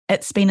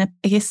it's been, I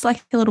guess,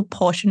 like a little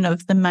portion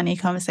of the money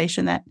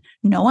conversation that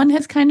no one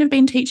has kind of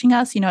been teaching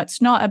us.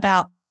 It's not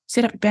about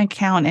set up a bank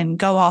account and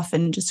go off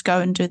and just go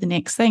and do the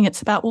next thing.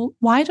 It's about, well,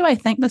 why do I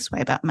think this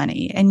way about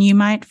money? And you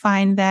might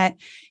find that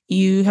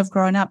you have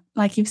grown up,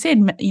 like you've said,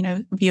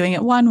 viewing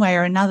it one way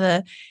or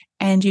another,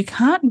 and you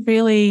can't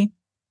really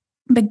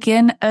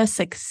begin a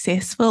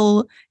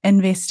successful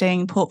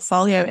investing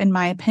portfolio, in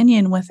my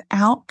opinion,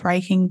 without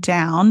breaking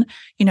down,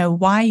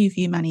 why you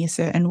view money a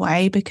certain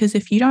way. Because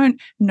if you don't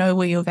know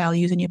where your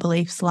values and your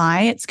beliefs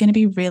lie, it's going to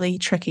be really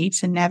tricky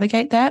to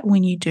navigate that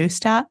when you do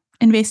start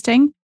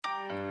investing.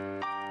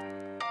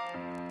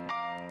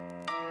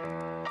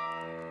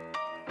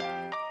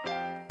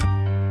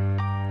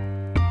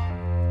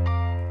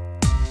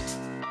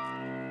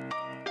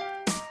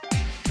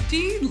 Do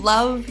you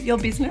love your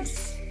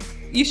business?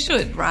 You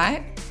should,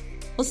 right?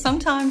 Well,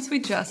 sometimes we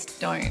just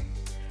don't.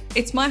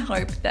 It's my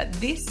hope that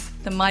the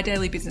My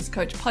Daily Business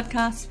Coach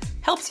podcast,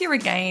 helps you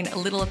regain a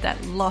little of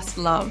that lost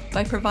love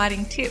by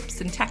providing tips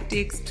and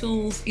tactics,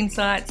 tools,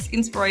 insights,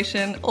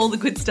 inspiration, all the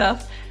good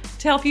stuff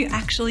to help you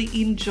actually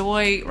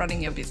enjoy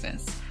running your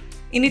business.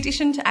 In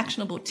addition to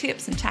actionable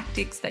tips and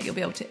tactics that you'll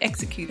be able to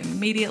execute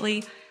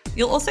immediately,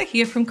 you'll also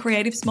hear from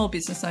creative small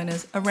business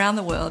owners around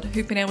the world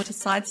who've been able to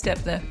sidestep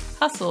the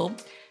hustle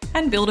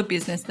and build a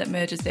business that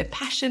merges their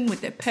passion with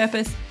their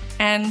purpose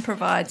and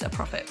provides a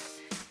profit.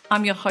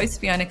 I'm your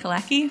host, Fiona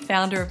Kalaki,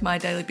 founder of My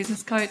Daily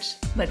Business Coach.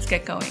 Let's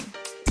get going.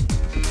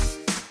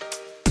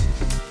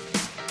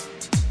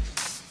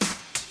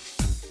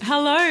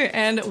 Hello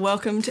and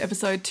welcome to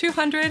episode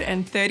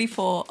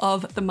 234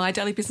 of the My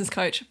Daily Business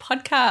Coach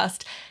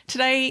podcast.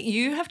 Today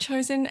you have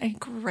chosen a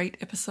great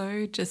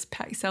episode. Just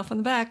pat yourself on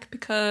the back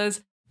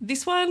because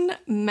this one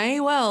may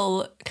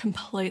well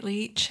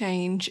completely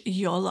change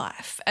your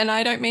life. And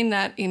I don't mean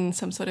that in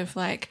some sort of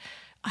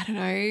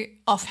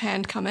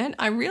offhand comment.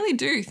 I really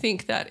do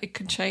think that it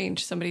could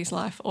change somebody's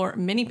life or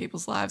many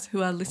people's lives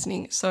who are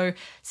listening. So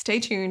stay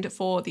tuned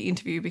for the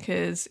interview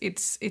because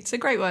it's a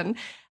great one.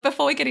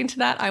 Before we get into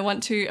that, I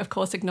want to, of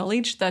course,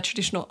 acknowledge the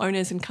traditional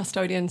owners and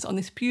custodians on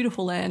this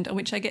beautiful land on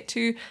which I get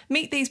to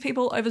meet these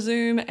people over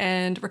Zoom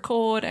and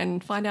record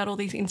and find out all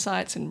these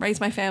insights and raise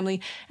my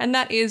family. And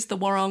that is the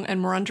Wurrung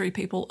and Wurundjeri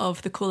people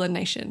of the Kulin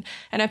Nation.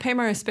 And I pay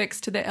my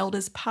respects to their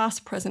elders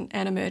past, present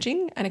and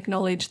emerging and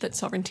acknowledge that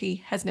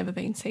sovereignty has never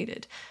been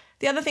ceded.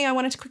 The other thing I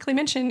wanted to quickly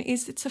mention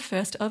is it's the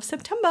 1st of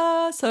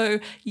September.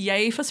 So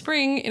yay for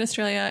spring in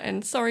Australia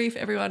and sorry for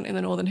everyone in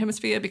the Northern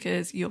Hemisphere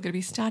because you're going to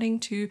be starting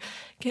to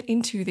get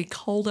into the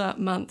colder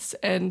months.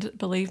 And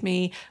believe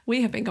me,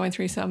 we have been going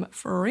through some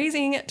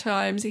freezing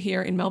times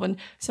here in Melbourne.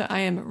 So I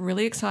am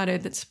really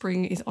excited that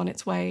spring is on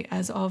its way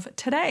as of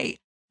today.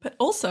 But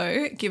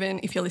also, given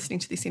if you're listening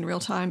to this in real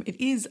time, it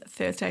is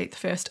Thursday, the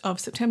 1st of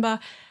September.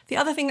 The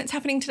other thing that's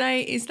happening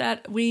today is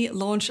that we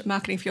launch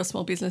Marketing for Your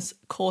Small Business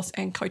course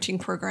and coaching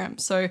program.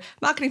 So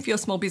Marketing for Your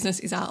Small Business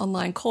is our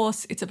online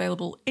course. It's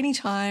available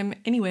anytime,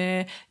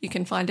 anywhere. You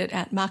can find it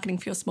at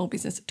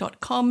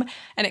marketingforyoursmallbusiness.com.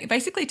 And it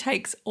basically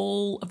takes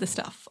all of the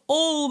stuff,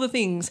 all the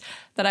things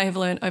that I have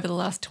learned over the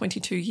last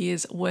 22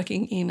 years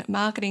working in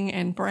marketing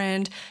and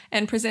brand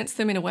and presents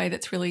them in a way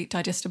that's really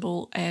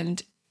digestible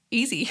and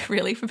easy,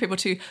 really, for people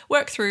to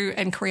work through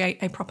and create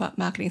a proper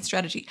marketing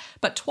strategy.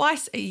 But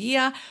twice a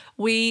year,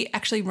 we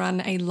actually run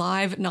a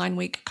live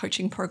 9-week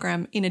coaching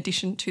program in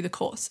addition to the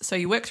course. So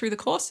you work through the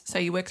course, so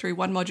you work through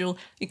one module,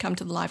 you come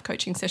to the live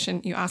coaching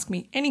session, you ask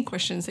me any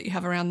questions that you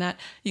have around that.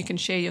 You can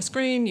share your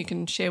screen, you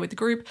can share with the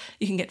group,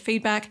 you can get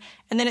feedback.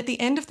 And then at the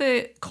end of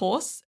the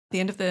course, the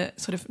end of the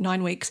sort of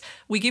 9 weeks,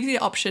 we give you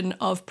the option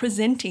of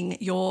presenting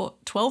your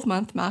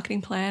 12-month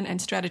marketing plan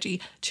and strategy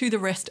to the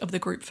rest of the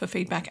group for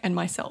feedback and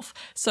myself.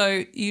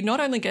 So you not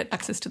only get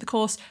access to the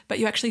course, but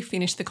you actually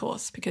finish the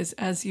course because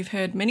as you've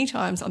heard many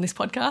times on this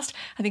podcast,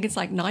 I think it's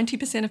like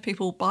 90% of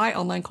people buy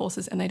online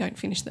courses and they don't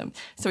finish them.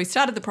 So we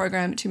started the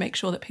program to make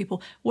sure that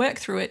people work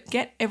through it,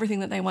 get everything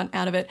that they want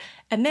out of it,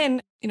 and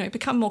then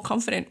become more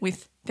confident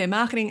with their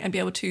marketing and be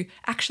able to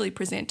actually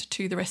present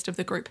to the rest of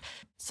the group.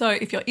 So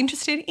if you're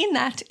interested in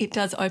that, it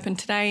does open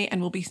today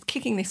and we'll be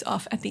kicking this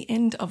off at the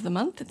end of the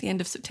month, at the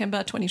end of September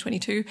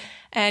 2022.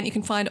 And you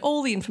can find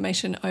all the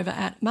information over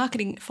at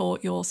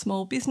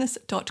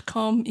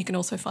marketingforyoursmallbusiness.com. You can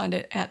also find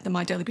it at the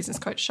My Daily Business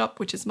Coach shop,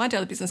 which is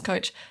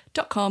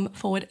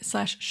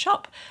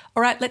mydailybusinesscoach.com/shop.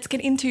 All right, let's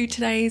get into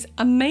today's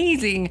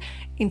amazing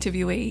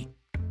interviewee.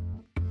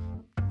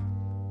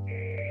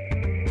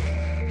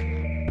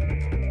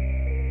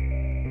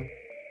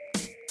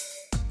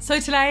 So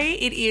today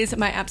it is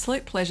my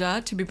absolute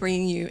pleasure to be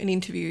bringing you an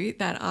interview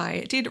that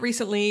I did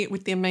recently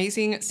with the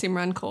amazing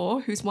Simran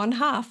Kaur, who's one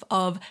half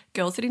of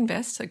Girls That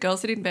Invest. So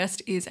Girls That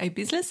Invest is a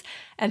business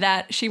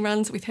that she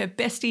runs with her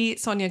bestie,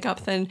 Sonia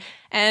Gupthan,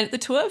 and the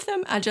two of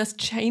them are just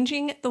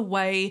changing the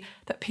way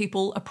that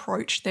people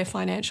approach their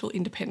financial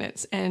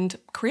independence and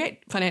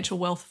create financial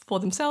wealth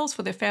for themselves,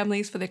 for their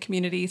families, for their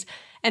communities,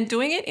 and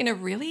doing it in a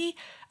really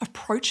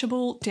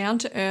approachable,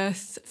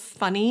 down-to-earth,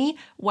 funny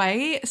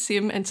way,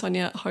 Sim and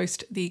Sonia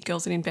host the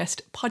Girls That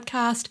Invest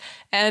podcast,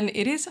 and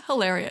it is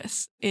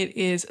hilarious. It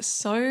is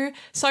so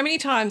many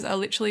times I'll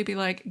literally be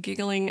like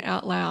giggling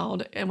out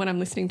loud and when I'm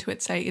listening to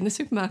it, say in the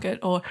supermarket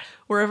or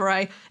wherever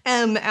I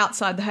am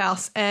outside the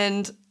house,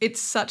 and it's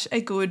such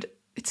a good,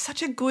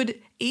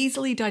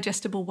 easily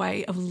digestible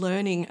way of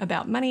learning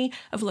about money,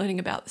 of learning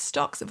about the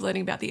stocks, of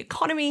learning about the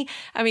economy.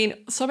 I mean,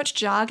 so much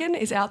jargon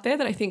is out there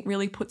that I think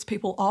really puts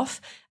people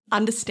off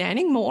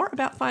understanding more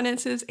about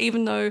finances,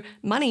 even though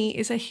money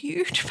is a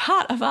huge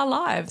part of our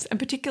lives, and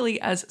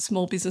particularly as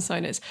small business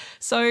owners.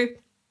 So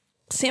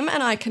Sim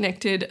and I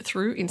connected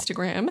through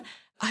Instagram.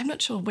 I'm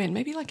not sure when,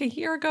 maybe like a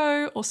year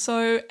ago or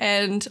so,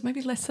 and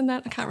maybe less than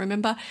that, I can't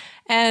remember.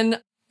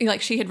 And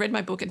like she had read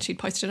my book and she'd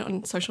posted it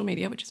on social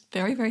media, which is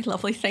very, very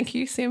lovely. Thank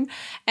you, Sim.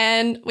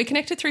 And we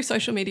connected through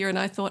social media and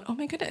I thought, oh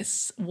my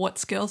goodness,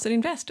 what's Girls That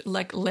Invest?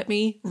 Like, let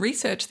me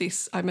research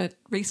this. I'm a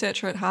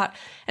researcher at heart.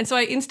 And so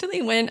I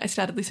instantly I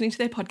started listening to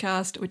their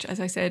podcast, which,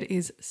 as I said,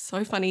 is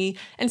so funny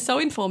and so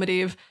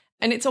informative.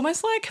 And it's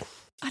almost like,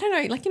 I don't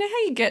know, like, you know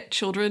how you get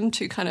children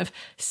to kind of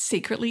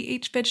secretly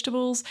eat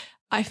vegetables?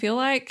 I feel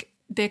like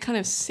they're kind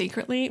of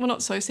secretly, well,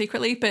 not so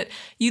secretly, but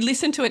you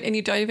listen to it and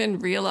you don't even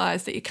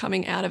realize that you're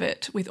coming out of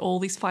it with all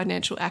this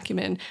financial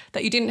acumen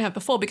that you didn't have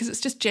before, because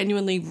it's just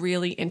genuinely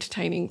really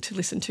entertaining to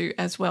listen to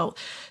as well.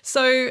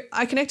 So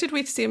I connected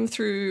with Sim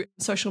through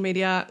social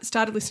media,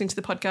 started listening to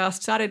the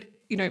podcast, started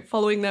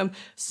following them.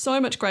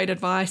 So much great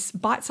advice,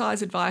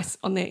 bite-sized advice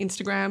on their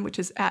Instagram, which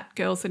is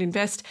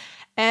 @girlsthatinvest.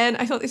 And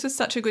I thought this was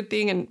such a good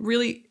thing and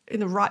really in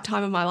the right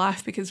time of my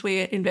life, because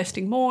we're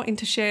investing more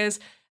into shares.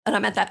 And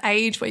I'm at that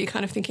age where you're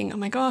kind of thinking, oh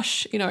my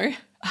gosh,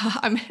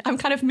 I'm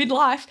kind of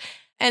midlife.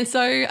 And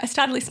so I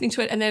started listening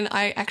to it, and then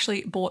I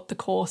actually bought the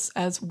course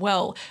as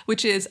well,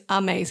 which is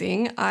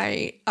amazing.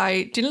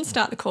 I didn't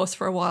start the course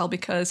for a while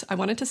because I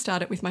wanted to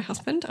start it with my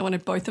husband. I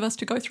wanted both of us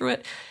to go through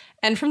it.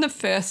 And from the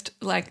first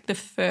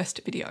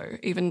video,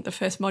 even the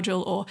first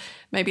module, or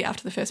maybe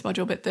after the first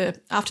module,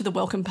 but after the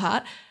welcome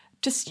part,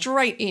 just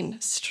straight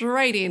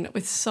in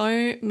with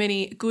so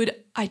many good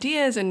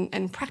ideas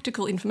and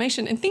practical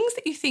information and things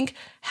that you think,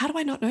 how do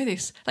I not know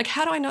this? Like,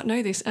 how do I not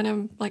know this? And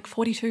I'm like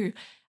 42.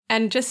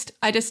 And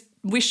I just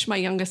wish my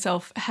younger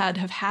self have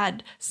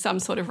had some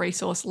sort of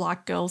resource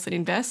like Girls That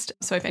Invest.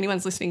 So if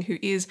anyone's listening who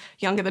is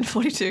younger than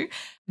 42,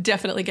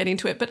 definitely get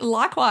into it. But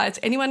likewise,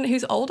 anyone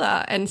who's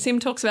older, and Sim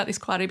talks about this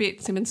quite a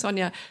bit, Sim and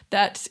Sonia,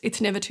 that it's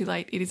never too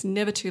late. It is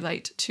never too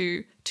late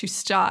to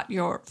start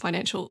your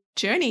financial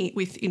journey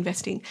with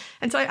investing.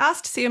 And so I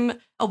asked Sim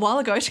a while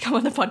ago to come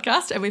on the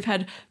podcast, and we've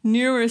had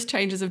numerous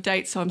changes of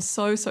dates. So I'm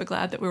so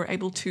glad that we were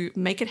able to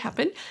make it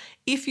happen.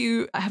 If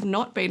you have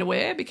not been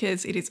aware,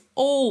 because it is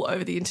all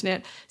over the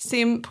internet,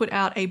 Sim put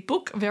out a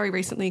book very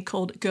recently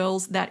called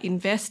Girls That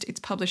Invest. It's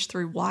published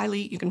through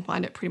Wiley. You can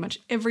find it pretty much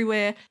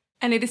everywhere.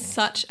 And it is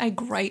such a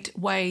great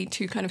way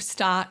to kind of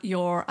start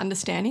your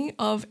understanding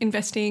of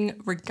investing,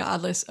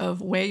 regardless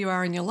of where you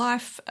are in your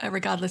life,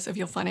 regardless of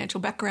your financial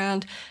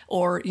background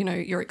or,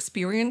 your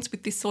experience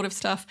with this sort of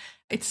stuff.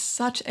 It's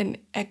such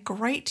a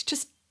great,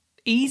 just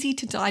easy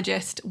to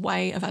digest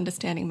way of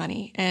understanding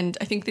money. And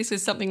I think this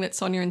is something that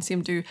Sonia and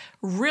Sim do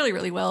really,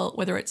 really well,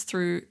 whether it's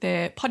through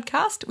their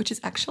podcast, which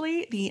is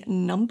actually the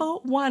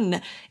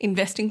 #1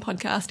 investing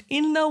podcast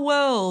in the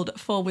world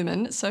for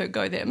women. So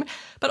go them.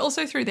 But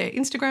also through their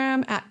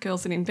Instagram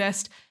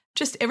 @girlsthatinvest.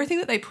 Just everything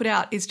that they put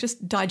out is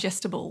just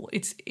digestible.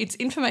 It's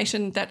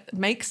information that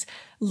makes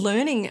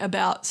learning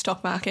about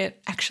stock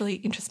market actually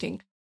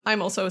interesting.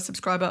 I'm also a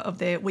subscriber of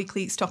their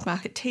weekly stock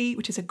market tea,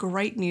 which is a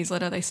great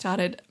newsletter they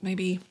started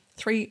maybe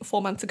 3 or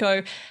 4 months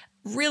ago.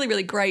 Really,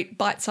 really great,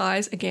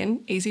 bite-size,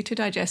 again, easy to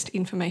digest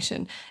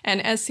information.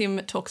 And as Sim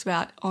talks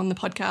about on the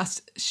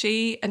podcast,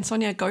 she and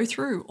Sonia go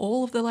through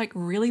all of the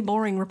really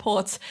boring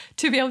reports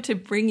to be able to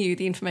bring you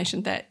the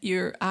information that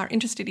you are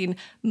interested in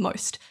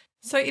most.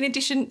 So in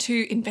addition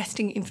to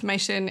investing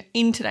information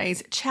in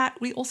today's chat,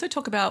 we also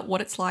talk about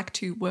what it's like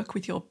to work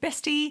with your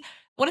bestie,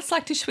 what it's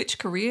like to switch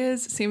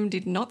careers. Sim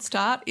did not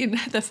start in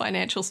the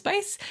financial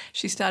space.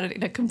 She started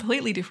in a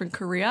completely different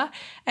career.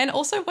 And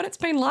also what it's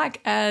been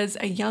like as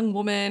a young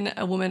woman,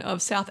 a woman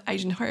of South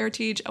Asian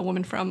heritage, a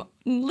woman from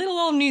little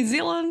old New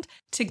Zealand,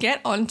 to get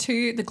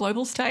onto the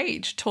global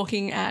stage,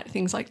 talking at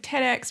things like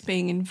TEDx,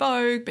 being in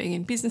Vogue, being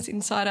in Business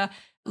Insider,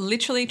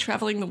 literally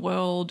traveling the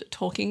world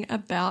talking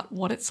about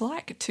what it's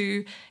like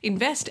to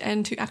invest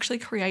and to actually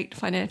create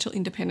financial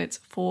independence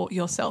for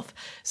yourself.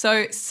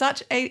 So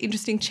such an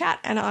interesting chat,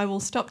 and I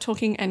will stop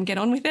talking and get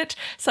on with it.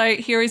 So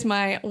here is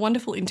my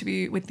wonderful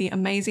interview with the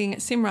amazing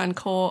Simran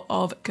Kaur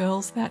of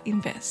Girls That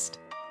Invest.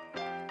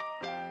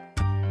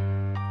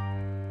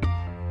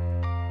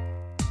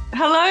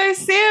 Hello,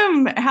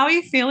 Sim. How are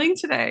you feeling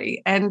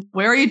today? And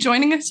where are you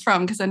joining us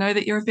from? Because I know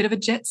that you're a bit of a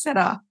jet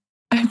setter.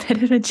 A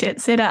bit of a jet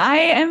setter. I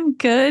am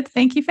good.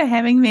 Thank you for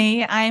having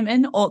me. I'm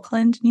in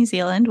Auckland, New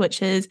Zealand,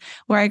 which is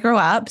where I grew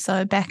up.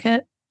 So back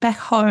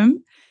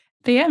home.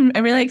 But yeah,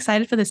 I'm really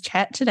excited for this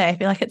chat today. I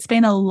feel like it's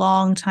been a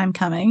long time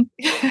coming.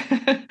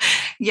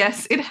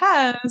 Yes, it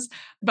has.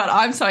 But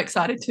I'm so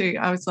excited too.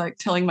 I was like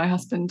telling my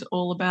husband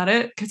all about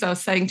it because I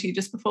was saying to you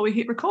just before we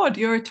hit record,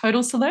 you're a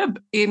total celeb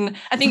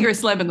I think you're a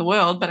celeb in the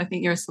world, but I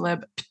think you're a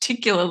celeb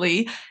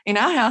particularly in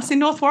our house in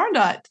North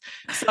Warrandyte.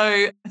 So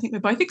I think we're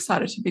both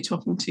excited to be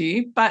talking to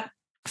you. But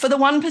for the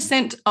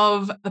 1%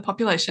 of the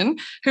population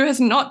who has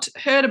not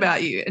heard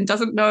about you and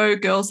doesn't know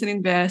Girls That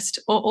Invest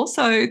or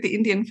also the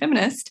Indian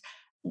Feminist,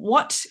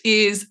 let's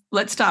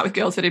start with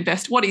Girls That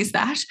Invest. What is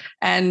that?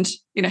 And,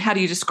 how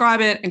do you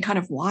describe it? And kind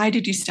of why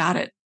did you start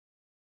it?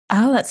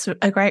 Oh, that's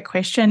a great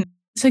question.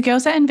 So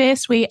Girls That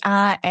Invest, we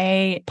are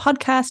a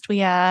podcast.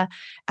 We are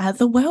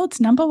the world's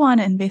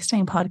 #1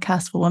 investing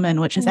podcast for women,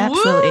 which is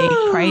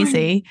absolutely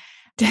crazy.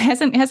 It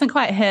hasn't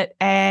quite hit.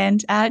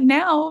 And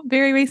now,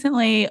 very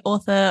recently,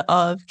 author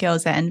of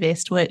Girls That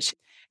Invest, which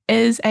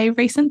is a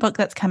recent book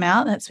that's come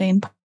out that's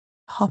been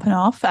hopping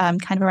off kind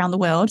of around the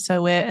world.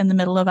 So we're in the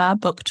middle of our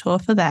book tour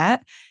for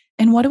that.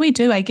 And what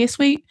do? I guess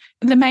the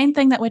main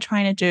thing that we're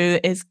trying to do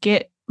is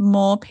get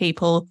more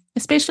people,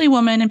 especially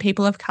women and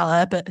people of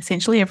color, but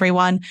essentially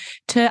everyone,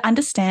 to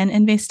understand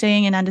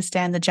investing and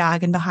understand the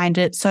jargon behind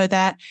it so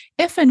that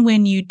if and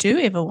when you do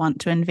ever want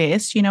to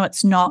invest,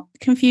 it's not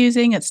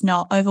confusing, it's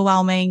not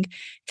overwhelming,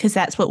 because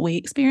that's what we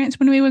experienced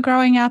when we were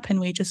growing up, and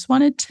we just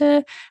wanted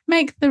to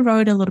make the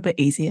road a little bit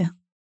easier.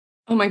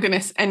 Oh my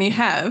goodness. And you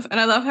have. And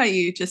I love how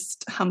you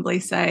just humbly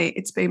say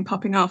it's been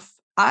popping off.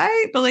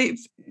 I believe,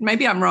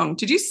 maybe I'm wrong,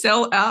 did you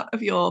sell out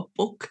of your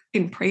book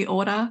in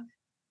pre-order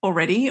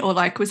already? Or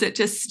was it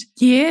just...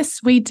 Yes,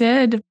 we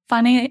did.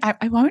 Funny,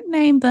 I won't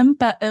name them,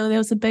 but there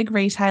was a big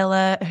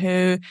retailer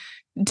who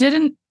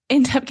didn't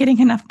end up getting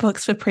enough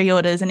books for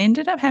pre-orders and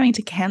ended up having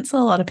to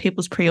cancel a lot of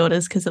people's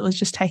pre-orders because it was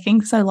just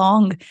taking so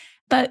long.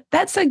 But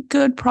that's a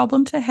good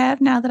problem to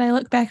have now that I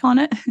look back on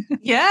it.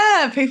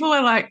 Yeah, people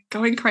are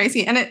going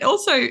crazy. And it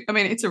also,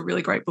 it's a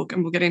really great book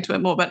and we'll get into it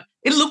more, but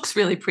it looks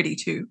really pretty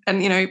too.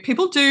 And,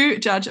 people do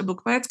judge a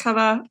book by its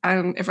cover.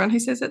 Everyone who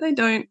says that they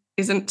don't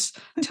isn't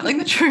telling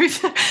the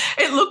truth.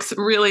 It looks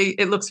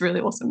really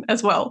awesome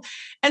as well.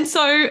 And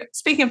so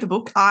speaking of the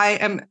book, I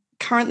am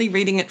currently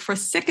reading it for a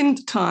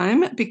second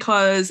time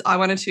because I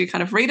wanted to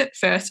kind of read it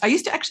first. I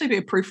used to actually be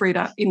a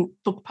proofreader in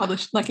book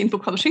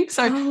publishing.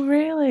 So, oh,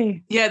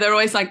 really? Yeah, they're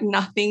always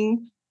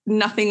nothing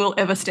will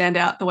ever stand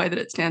out the way that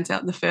it stands out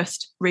in the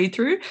first read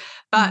through.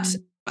 But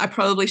I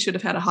probably should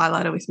have had a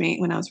highlighter with me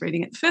when I was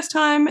reading it the first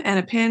time and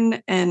a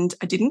pen, and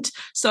I didn't.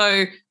 So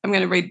I'm going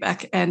to read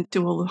back and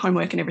do all the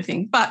homework and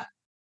everything. But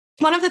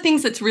one of the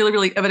things that's really,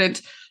 really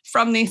evident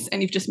from this,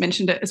 and you've just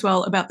mentioned it as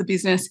well about the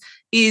business,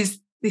 is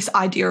this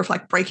idea of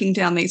breaking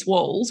down these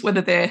walls,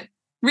 whether they're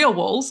real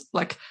walls,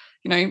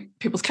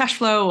 people's cash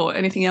flow or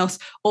anything else,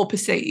 or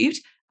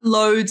perceived.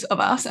 Loads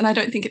of us, and I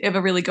don't think it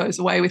ever really goes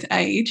away with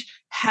age,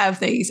 have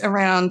these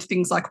around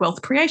things like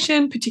wealth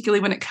creation, particularly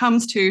when it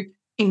comes to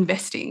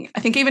investing.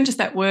 I think even just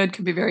that word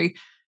can be very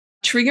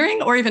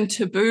triggering or even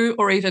taboo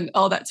or even,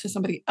 oh, that's for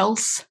somebody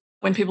else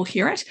when people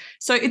hear it.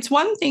 So it's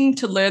one thing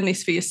to learn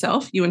this for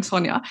yourself, you and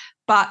Sonia,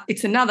 but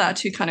it's another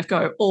to kind of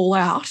go all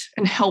out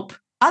and help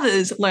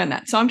others learn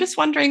that. So I'm just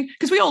wondering,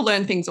 because we all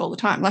learn things all the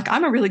time.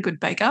 I'm a really good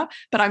baker,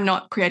 but I'm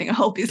not creating a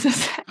whole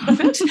business out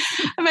of it,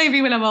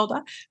 maybe when I'm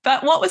older.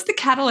 But what was the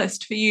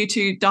catalyst for you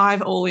to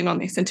dive all in on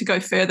this and to go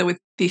further with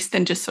this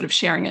than just sort of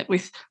sharing it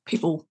with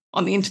people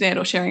on the internet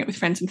or sharing it with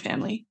friends and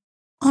family?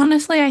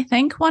 Honestly, I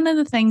think one of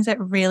the things that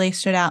really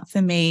stood out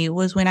for me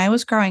was when I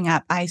was growing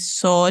up, I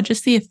saw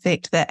just the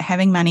effect that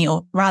having money,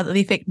 or rather the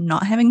effect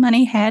not having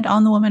money, had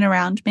on the women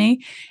around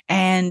me.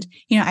 And,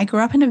 I grew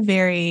up in a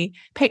very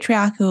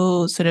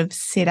patriarchal sort of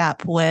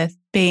setup with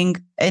being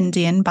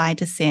Indian by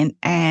descent,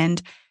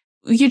 and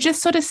you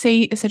just sort of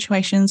see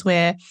situations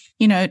where,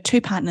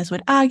 two partners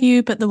would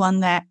argue, but the one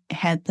that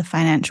had the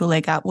financial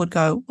leg up would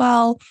go,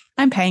 well,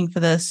 I'm paying for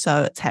this,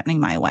 so it's happening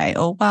my way.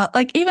 Or, well,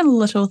 even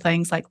little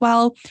things like,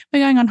 well,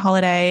 we're going on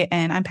holiday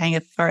and I'm paying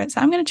for it,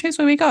 so I'm going to choose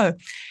where we go.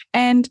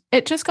 And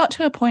it just got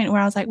to a point where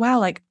I was like,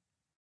 wow,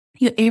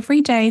 your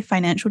everyday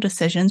financial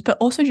decisions, but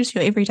also just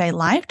your everyday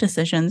life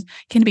decisions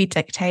can be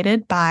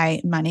dictated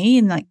by money.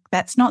 And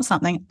that's not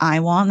something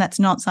I want. That's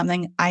not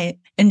something I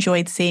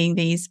enjoyed seeing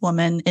these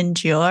women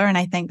endure. And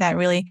I think that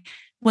really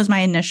was my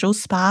initial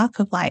spark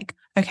of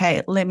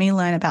okay, let me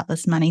learn about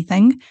this money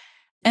thing.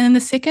 And then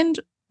the second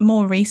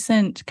more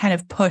recent kind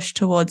of push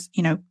towards,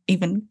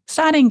 even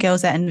starting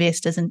Girls That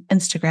Invest as an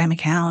Instagram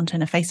account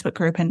and a Facebook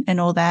group and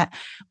all that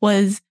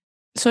was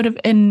sort of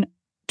in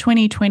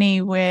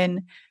 2020,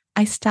 when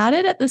I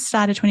started at the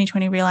start of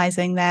 2020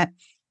 realizing that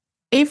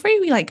every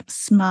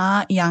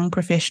smart young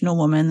professional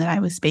woman that I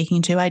was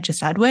speaking to, I just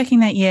started working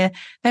that year,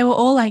 they were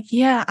all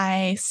yeah,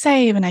 I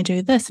save and I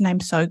do this and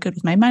I'm so good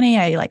with my money.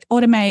 I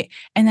automate.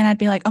 And then I'd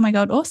be like, oh my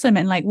God, awesome.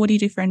 And what do you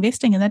do for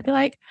investing? And they'd be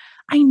like,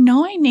 I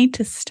know I need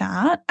to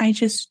start. I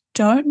just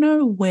don't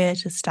know where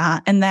to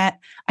start. And that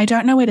I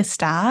don't know where to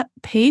start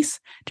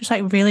piece just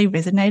really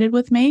resonated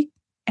with me.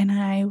 And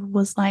I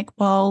was like,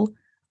 well,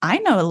 I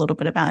know a little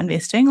bit about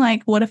investing.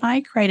 What if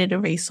I created a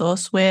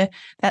resource where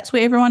that's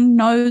where everyone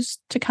knows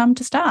to come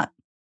to start?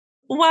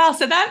 Wow.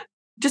 So that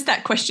just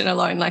that question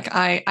alone, like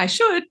I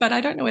should, but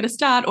I don't know where to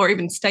start, or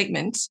even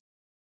statement.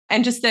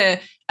 And just I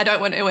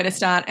don't know where to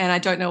start and I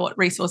don't know what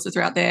resources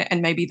are out there.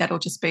 And maybe that'll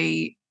just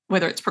be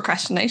whether it's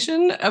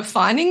procrastination of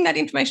finding that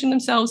information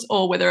themselves,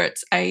 or whether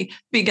it's a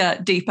bigger,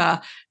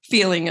 deeper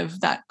feeling of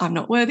that I'm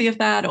not worthy of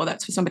that, or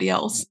that's for somebody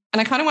else. And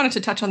I kind of wanted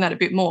to touch on that a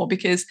bit more,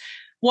 because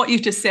what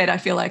you've just said, I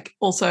feel like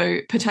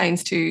also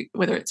pertains to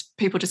whether it's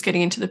people just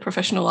getting into the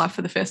professional life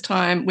for the first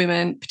time,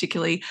 women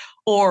particularly,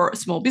 or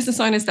small business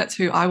owners. That's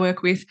who I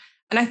work with.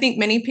 And I think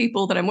many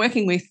people that I'm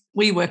working with,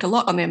 we work a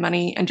lot on their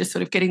money and just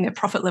sort of getting their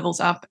profit levels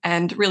up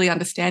and really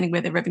understanding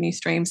where their revenue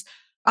streams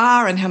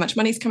are and how much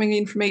money is coming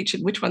in from each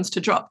and which ones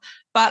to drop.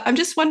 But I'm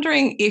just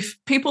wondering if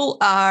people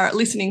are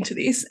listening to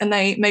this and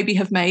they maybe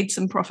have made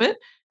some profit.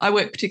 I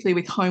work particularly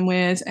with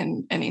homewares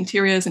and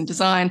interiors and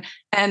design.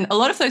 And a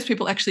lot of those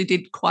people actually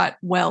did quite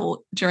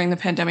well during the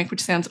pandemic,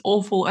 which sounds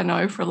awful, I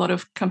know, for a lot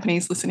of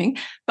companies listening.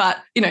 But,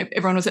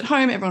 everyone was at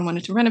home, everyone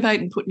wanted to renovate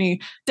and put new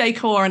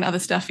decor and other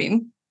stuff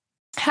in.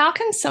 How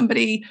can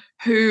somebody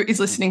who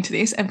is listening to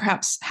this and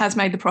perhaps has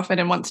made the profit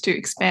and wants to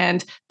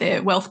expand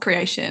their wealth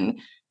creation,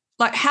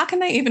 like how can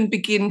they even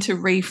begin to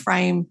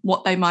reframe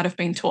what they might have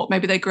been taught?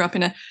 Maybe they grew up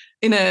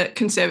in a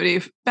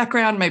conservative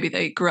background. Maybe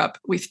they grew up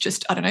with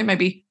just, I don't know,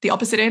 maybe the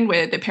opposite end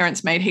where their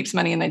parents made heaps of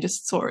money and they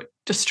just saw it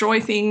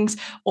destroy things.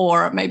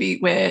 Or maybe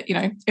where,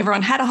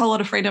 everyone had a whole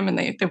lot of freedom and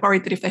they're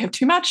worried that if they have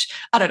too much,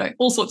 I don't know,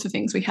 all sorts of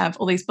things. We have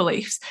all these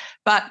beliefs.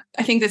 But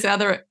I think there's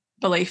another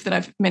belief that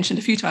I've mentioned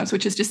a few times,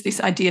 which is just this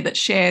idea that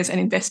shares and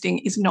investing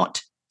is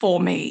not for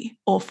me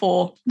or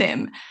for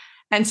them.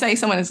 And say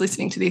someone is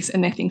listening to this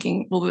and they're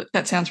thinking, well,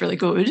 that sounds really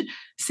good,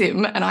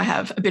 Sim, and I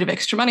have a bit of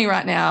extra money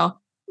right now,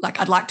 like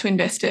I'd like to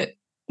invest it.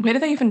 Where do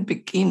they even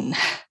begin?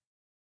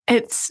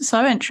 It's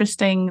so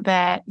interesting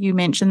that you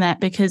mentioned that,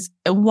 because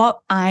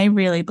what I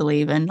really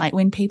believe in, like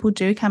when people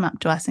do come up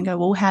to us and go,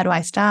 well, how do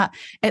I start?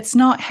 It's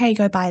not, hey,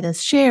 go buy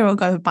this share or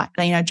go buy,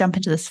 jump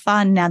into this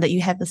fund now that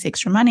you have this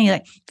extra money.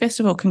 Like, first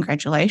of all,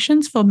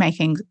 congratulations for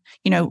making,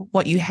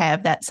 what you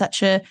have. That's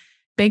such a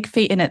big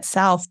feat in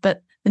itself.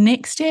 But the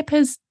next step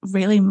is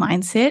really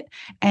mindset.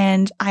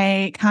 And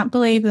I can't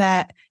believe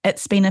that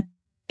it's been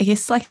I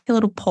guess like a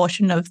little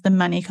portion of the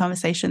money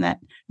conversation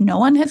that no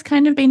one has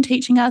kind of been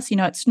teaching us.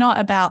 It's not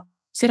about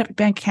set up a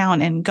bank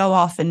account and go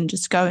off and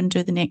just go and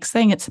do the next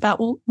thing. It's about,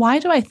 well, why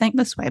do I think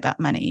this way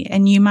about money?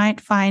 And you might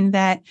find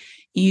that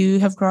you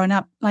have grown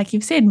up, like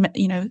you've said,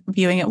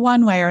 viewing it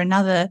one way or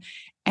another,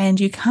 and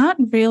you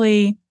can't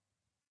really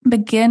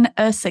begin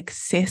a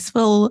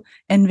successful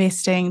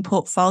investing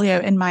portfolio,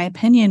 in my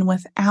opinion,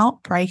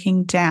 without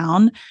breaking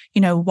down,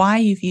 why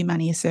you view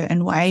money a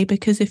certain way.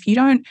 Because if you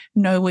don't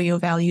know where your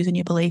values and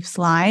your beliefs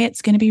lie,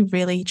 it's going to be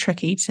really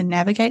tricky to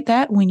navigate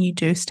that when you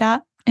do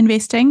start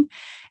investing.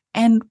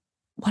 And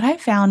what I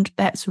found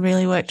that's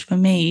really worked for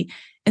me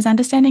is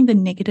understanding the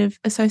negative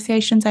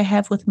associations I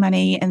have with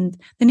money and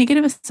the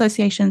negative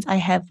associations I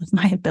have with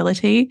my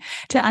ability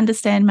to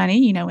understand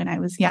money. When I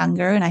was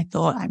younger and I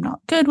thought I'm not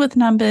good with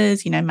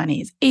numbers,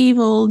 money is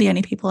evil. The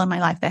only people in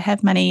my life that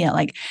have money are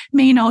like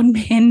mean old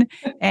men.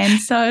 And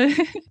so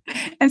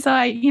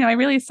I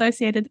really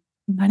associated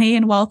money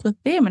and wealth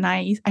with them. And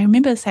I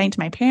remember saying to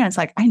my parents,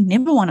 like, I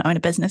never want to own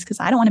a business because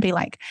I don't want to be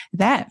like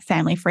that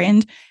family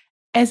friend.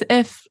 As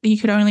if you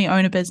could only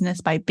own a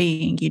business by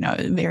being,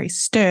 very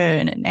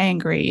stern and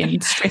angry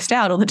and stressed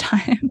out all the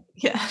time.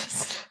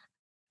 Yes.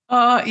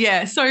 Oh,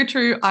 yeah, so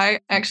true.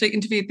 I actually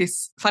interviewed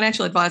this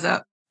financial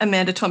advisor,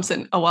 Amanda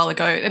Thompson, a while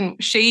ago, and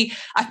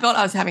I felt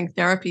I was having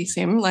therapy,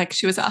 Sim. Like,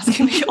 she was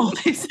asking me all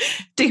these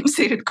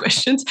deep-seated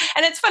questions.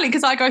 And it's funny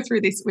because I go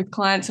through this with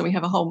clients and we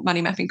have a whole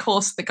money mapping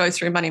course that goes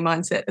through money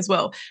mindset as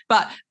well.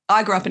 But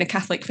I grew up in a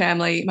Catholic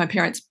family. My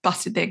parents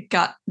busted their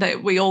gut.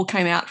 We all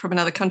came out from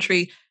another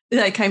country.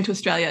 They came to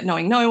Australia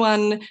knowing no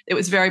one. It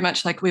was very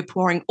much like we're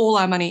pouring all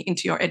our money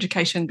into your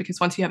education,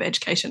 because once you have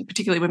education,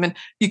 particularly women,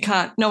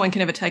 no one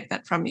can ever take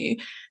that from you.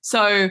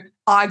 So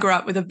I grew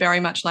up with a very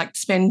much like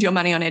spend your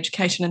money on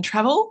education and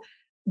travel.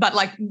 But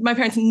like my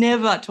parents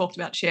never talked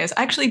about shares.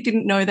 I actually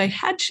didn't know they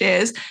had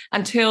shares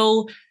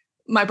until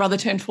my brother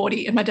turned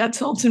 40 and my dad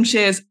sold some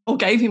shares or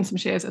gave him some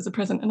shares as a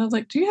present. And I was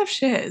like, do you have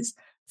shares?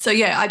 So,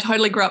 yeah, I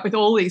totally grew up with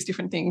all these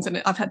different things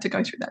and I've had to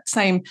go through that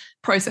same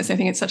process. I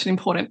think it's such an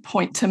important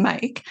point to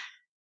make.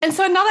 And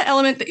so another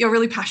element that you're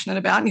really passionate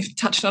about, and you've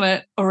touched on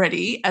it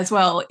already as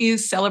well,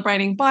 is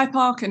celebrating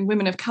BIPOC and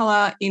women of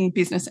colour in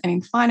business and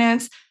in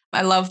finance.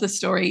 I love the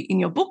story in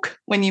your book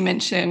when you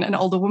mention an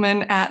older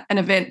woman at an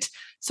event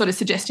sort of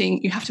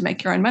suggesting you have to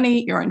make your own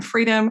money, your own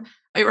freedom.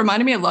 It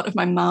reminded me a lot of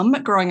my mum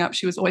growing up.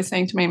 She was always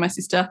saying to me and my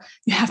sister,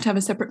 you have to have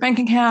a separate bank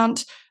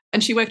account.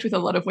 And she worked with a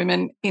lot of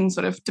women in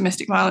sort of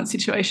domestic violence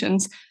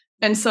situations.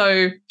 And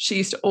so she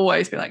used to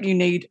always be like, you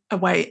need a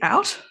way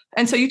out.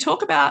 And so you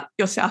talk about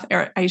your South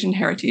Asian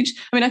heritage.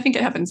 I mean, I think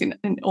it happens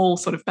in all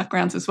sort of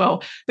backgrounds as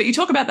well. But you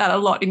talk about that a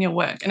lot in your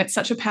work. And it's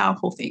such a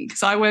powerful thing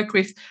because I work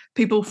with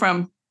people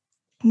from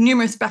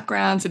numerous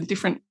backgrounds and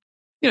different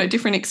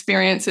different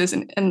experiences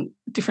and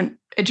different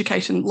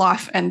education,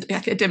 life and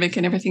academic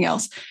and everything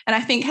else. And I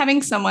think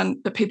having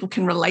someone that people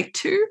can relate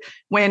to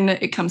when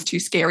it comes to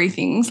scary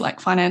things like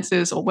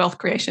finances or wealth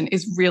creation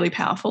is really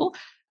powerful.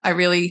 I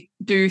really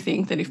do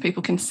think that if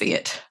people can see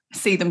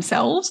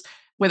themselves,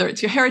 whether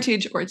it's your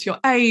heritage or it's your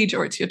age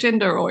or it's your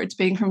gender or it's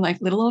being from like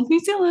little old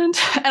New Zealand,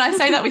 and I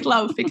say that with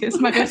love because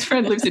my best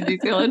friend lives in New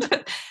Zealand,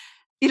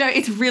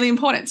 it's really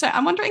important. So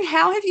I'm wondering,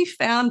 how have you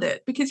found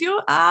it? Because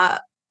you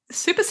are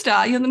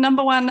superstar. You're the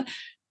number one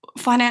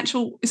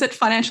financial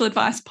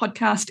advice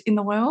podcast in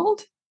the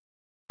world?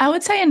 I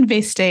would say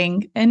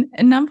investing and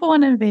number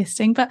one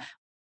investing. But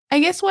I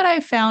guess what I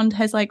found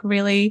has like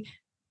really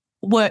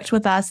worked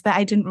with us that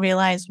I didn't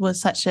realize was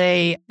such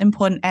a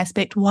important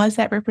aspect was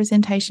that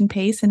representation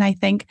piece. And I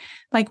think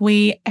like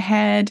we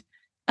had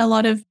a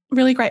lot of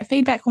really great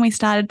feedback when we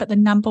started, but the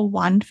number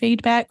one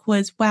feedback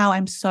was, wow,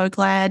 I'm so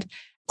glad,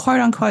 quote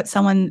unquote,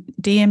 someone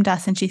DM'd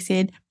us and she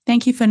said,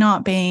 thank you for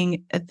not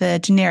being the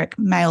generic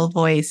male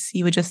voice.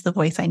 You were just the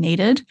voice I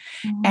needed.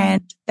 Mm.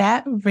 And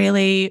that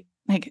really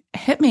like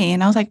hit me.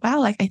 And I was like, wow,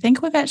 like I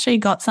think we've actually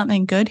got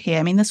something good here.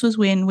 I mean, this was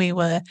when we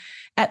were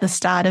at the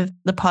start of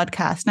the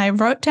podcast. And I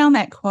wrote down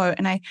that quote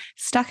and I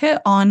stuck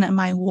it on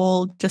my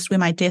wall just where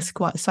my desk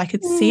was so I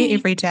could see it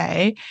every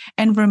day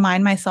and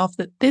remind myself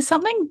that there's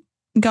something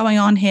going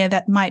on here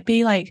that might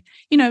be like,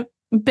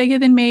 bigger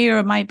than me, or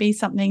it might be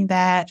something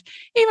that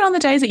even on the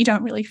days that you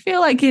don't really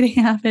feel like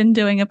getting up and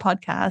doing a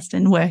podcast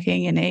and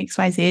working in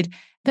XYZ,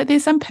 that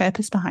there's some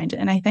purpose behind it.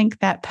 And I think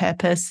that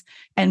purpose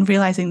and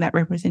realizing that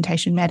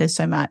representation matters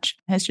so much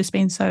has just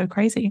been so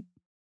crazy.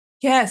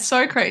 Yeah,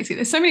 so crazy.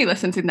 There's so many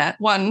lessons in that.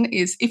 One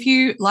is if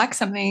you like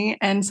something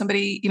and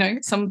somebody,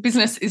 some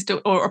business is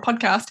or a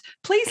podcast,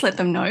 please let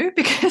them know,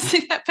 because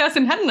if that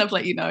person hadn't have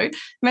let you know,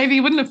 maybe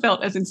you wouldn't have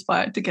felt as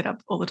inspired to get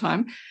up all the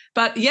time.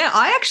 But yeah,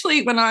 I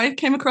actually, when I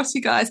came across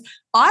you guys,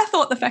 I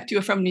thought the fact you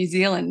were from New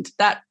Zealand,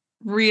 that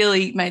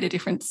really made a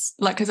difference.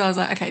 Like, because I was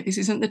like, okay, this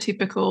isn't the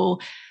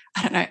typical,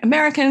 I don't know,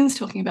 Americans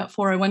talking about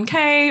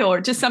 401k or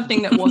just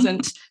something that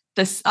wasn't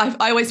this.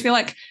 I always feel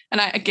like,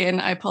 and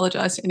I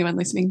apologize to anyone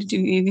listening to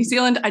New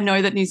Zealand. I know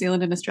that New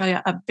Zealand and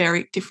Australia are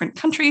very different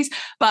countries,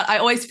 but I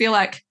always feel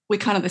like we're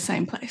kind of the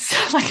same place,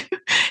 like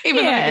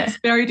even though it's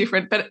very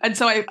different. And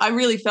so I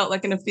really felt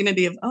like an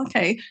affinity of,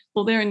 okay,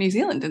 well, they're in New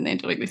Zealand and they're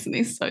doing this and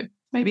this, so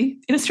maybe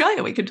in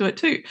Australia we could do it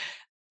too.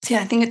 So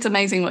yeah, I think it's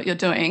amazing what you're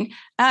doing.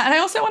 And I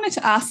also wanted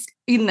to ask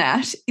in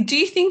that, do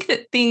you think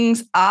that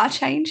things are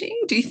changing?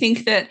 Do you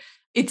think that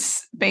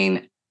it's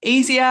been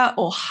easier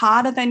or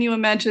harder than you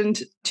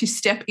imagined to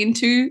step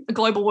into a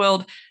global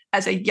world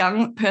as a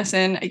young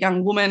person, a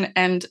young woman,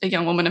 and a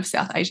young woman of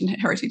South Asian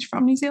heritage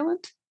from New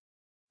Zealand?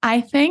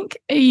 I think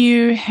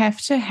you have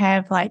to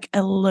have like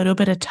a little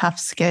bit of tough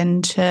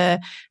skin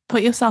to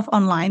put yourself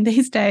online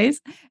these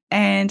days.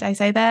 And I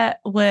say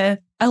that with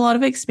a lot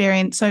of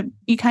experience. So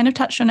you kind of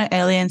touched on it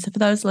earlier. And so for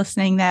those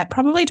listening that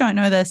probably don't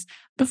know this,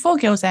 before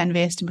Girls That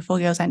Invest and before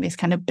Girls That Invest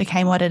kind of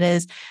became what it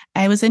is,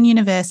 I was in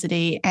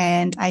university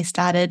and I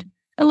started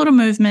a little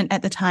movement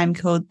at the time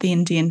called the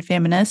Indian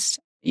Feminist.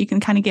 You can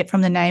kind of get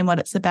from the name what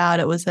it's about.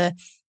 It was an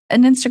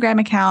Instagram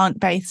account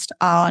based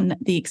on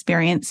the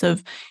experience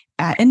of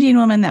Indian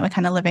women that were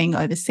kind of living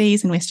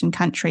overseas in Western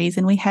countries.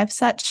 And we have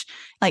such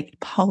like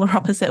polar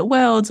opposite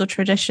worlds or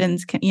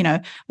traditions,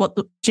 what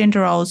the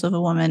gender roles of a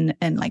woman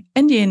in like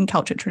Indian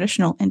culture,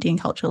 traditional Indian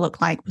culture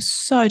look like was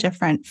so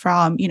different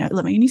from,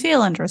 living in New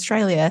Zealand or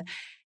Australia.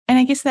 And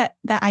I guess that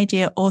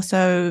idea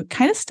also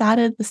kind of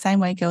started the same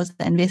way Girls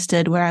That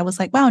Invested, where I was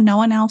like, wow, no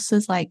one else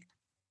is like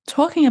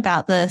talking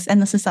about this.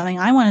 And this is something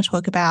I want to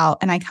talk about.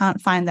 And I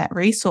can't find that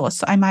resource.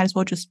 So I might as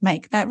well just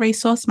make that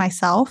resource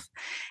myself.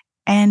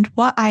 And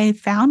what I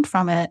found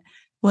from it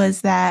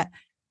was that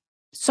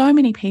so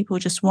many people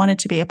just wanted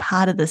to be a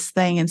part of this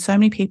thing. And so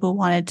many people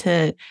wanted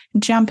to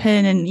jump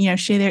in and,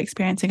 share their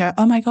experience and go,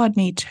 oh my God,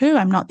 me too.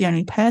 I'm not the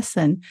only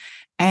person.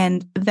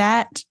 And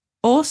that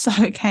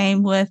also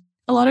came with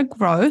a lot of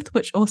growth,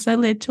 which also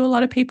led to a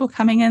lot of people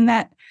coming in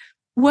that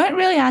weren't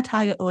really our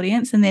target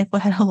audience and therefore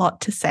had a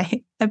lot to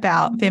say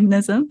about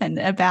feminism and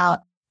about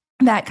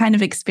that kind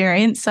of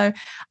experience. So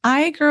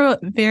I grew up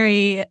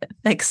very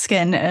thick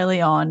skin early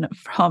on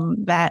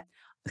from that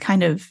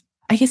kind of,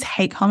 I guess,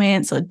 hate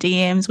comments or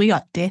DMs. We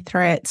got death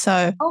threats.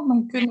 So, oh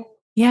my goodness.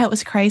 Yeah, it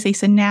was crazy.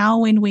 So now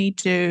when we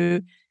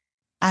do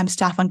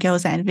stuff on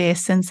Girls That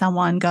Invest and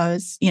someone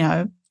goes,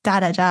 I'm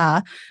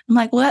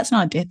like, well, that's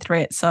not a death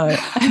threat. So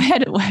I've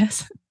had it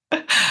worse.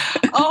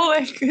 Oh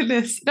my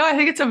goodness. No, I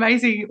think it's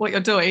amazing what you're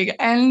doing.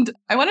 And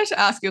I wanted to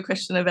ask you a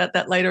question about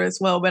that later as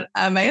well, but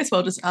I may as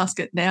well just ask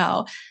it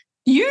now.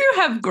 You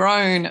have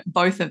grown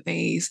both of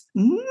these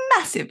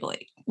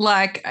massively.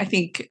 Like, I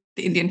think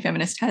the Indian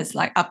Feminist has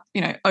like up,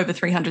 over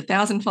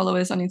 300,000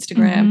 followers on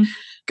Instagram. Mm-hmm.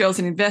 Girls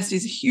That Invest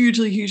is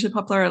hugely, hugely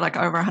popular, like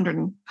over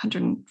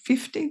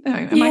 150. No,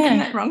 am I getting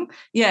that wrong?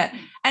 Yeah.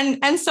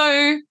 And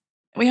so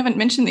we haven't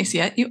mentioned this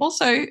yet. You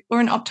also were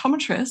an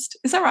optometrist.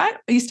 Is that right?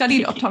 You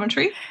studied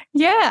optometry?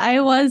 Yeah,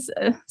 I was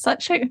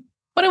such a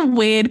What a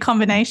weird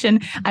combination.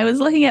 I was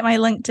looking at my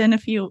LinkedIn a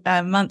few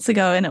months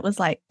ago and it was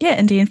like, yeah,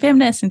 Indian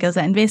feminist and girls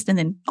that invest and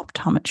then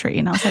optometry.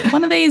 And I was like,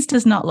 one of these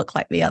does not look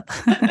like the other.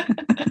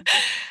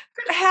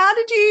 But how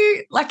did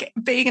you, like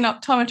being an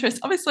optometrist,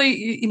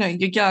 obviously,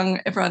 you're young,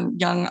 everyone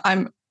young,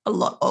 I'm a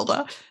lot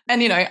older.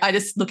 And, I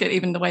just look at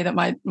even the way that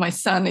my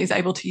son is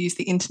able to use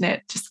the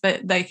internet, just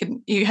that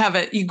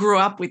you grew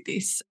up with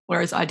this,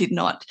 whereas I did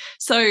not.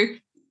 So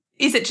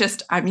is it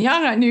just I'm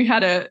young, I knew how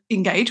to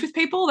engage with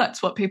people?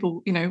 That's what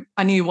people,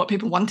 I knew what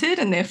people wanted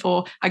and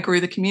therefore I grew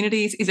the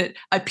communities. Is it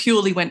I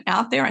purely went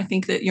out there? I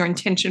think that your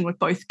intention with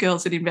both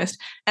Girls That Invest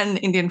and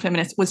Indian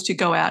Feminists was to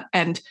go out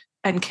and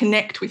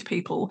connect with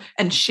people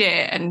and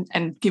share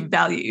and give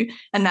value.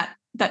 And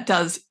that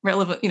does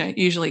relevant,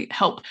 usually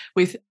help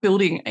with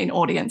building an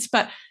audience.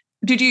 But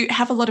did you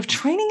have a lot of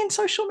training in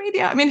social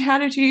media? I mean, how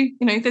did you,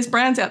 there's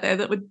brands out there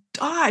that would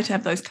die to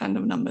have those kind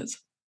of numbers.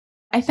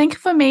 I think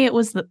for me, it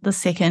was the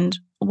second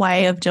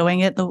way of doing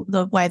it,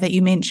 the way that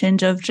you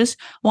mentioned of just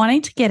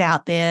wanting to get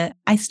out there.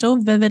 I still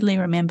vividly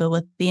remember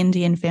with the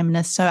Indian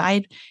Feminist. So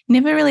I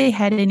never really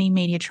had any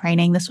media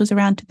training. This was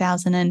around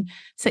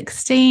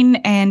 2016.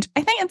 And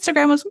I think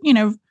Instagram was,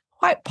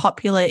 quite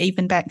popular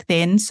even back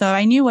then. So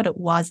I knew what it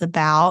was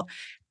about.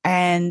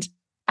 And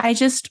I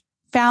just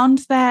found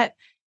that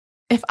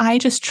if I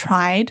just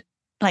tried,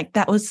 like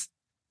that was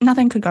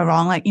nothing could go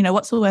wrong. Like,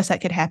 what's the worst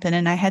that could happen?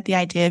 And I had the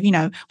idea of,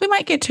 we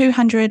might get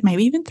 200,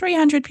 maybe even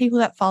 300 people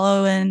that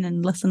follow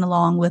and listen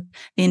along with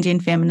the Indian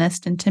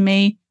Feminist. And to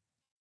me,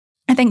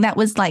 I think that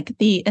was like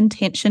the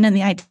intention and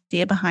the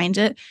idea behind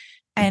it.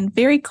 And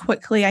very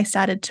quickly, I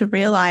started to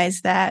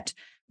realize that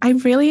I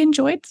really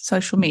enjoyed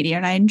social media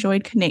and I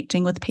enjoyed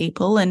connecting with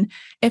people. And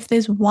if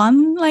there's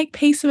one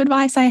piece of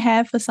advice I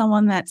have for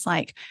someone that's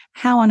like,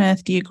 how on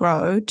earth do you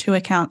grow 2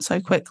 accounts so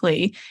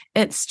quickly?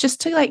 It's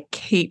just to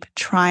keep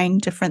trying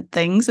different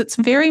things. It's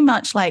very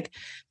much like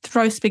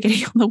throw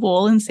spaghetti on the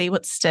wall and see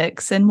what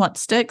sticks, and what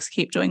sticks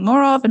keep doing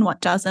more of and what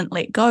doesn't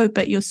let go,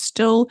 but you're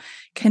still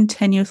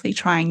continuously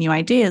trying new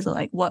ideas.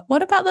 Or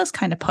what about this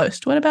kind of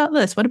post? What about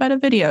this? What about a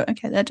video?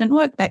 Okay, that didn't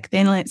work back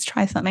then. Let's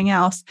try something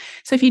else.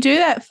 So if you do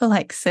that for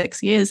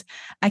 6 years,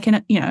 I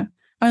can,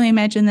 only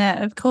imagine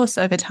that, of course,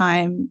 over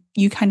time,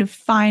 you kind of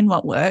find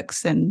what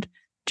works and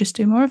just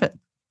do more of it.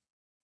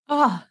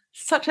 Oh,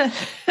 such a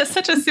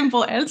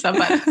simple answer,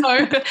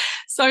 but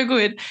so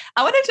good.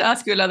 I wanted to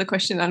ask you another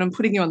question, and I'm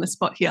putting you on the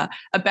spot here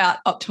about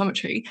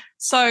optometry.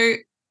 So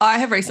I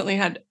have recently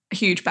had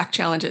huge back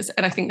challenges,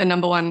 and I think the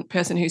number one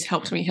person who's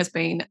helped me has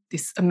been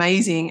this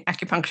amazing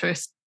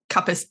acupuncturist,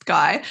 cuppist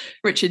guy,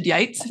 Richard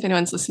Yates, if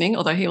anyone's listening,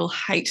 although he will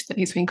hate that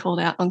he's been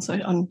called out on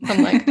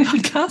the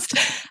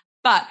podcast.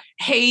 But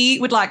he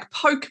would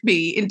poke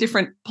me in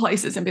different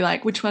places and be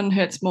like, which one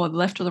hurts more, the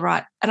left or the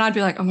right? And I'd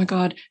be like, oh my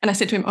God. And I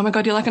said to him, oh my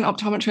God, you're like an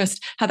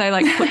optometrist. How they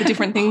put the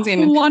different things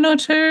in. 1 or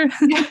 2.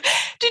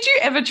 Did you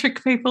ever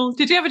trick people?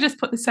 Did you ever just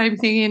put the same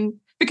thing in?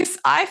 Because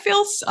I've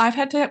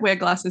had to wear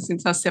glasses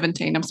since I was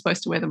 17. I'm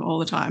supposed to wear them all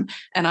the time.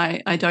 And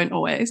I don't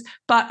always.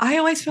 But I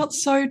always felt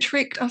so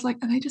tricked. I was like,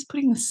 are they just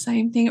putting the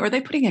same thing? Or are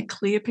they putting a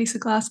clear piece of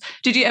glass?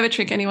 Did you ever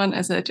trick anyone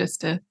as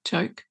just a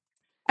joke?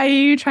 Are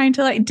you trying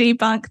to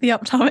debunk the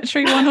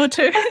optometry 1 or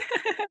 2?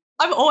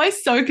 I'm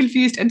always so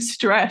confused and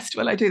stressed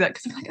when I do that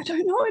because I'm like, I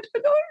don't know.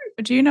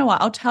 Do you know what?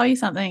 I'll tell you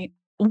something.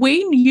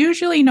 We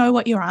usually know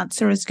what your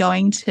answer is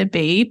going to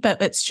be,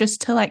 but it's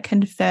just to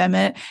confirm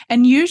it.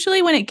 And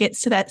usually when it gets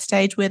to that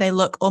stage where they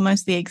look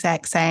almost the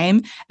exact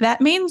same,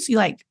 that means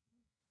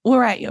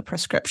we're at your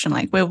prescription.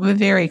 We're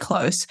very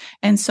close.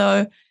 And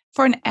so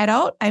for an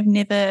adult, I've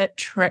never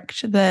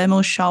tricked them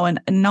or shown,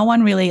 and no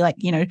one really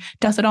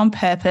does it on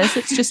purpose.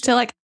 It's just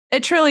to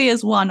it truly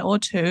is 1 or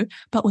 2.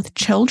 But with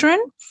children,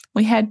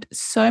 we had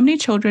so many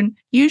children,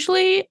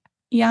 usually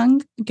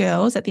young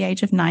girls at the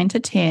age of 9 to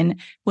 10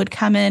 would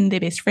come in,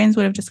 their best friends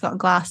would have just got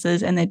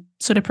glasses and they'd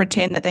sort of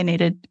pretend that they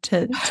needed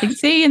to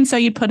see. And so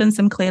you'd put in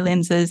some clear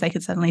lenses, they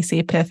could suddenly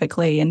see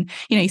perfectly. And,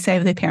 you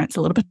save their parents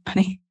a little bit of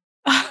money.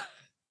 Oh,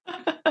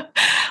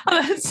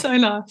 that's so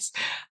nice.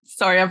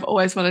 Sorry, I've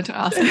always wanted to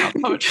ask an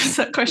optometrist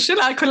that question.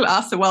 I couldn't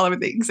ask it while I'm in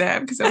the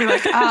exam because I'd be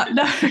like,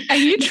 no. Are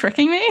you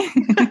tricking me?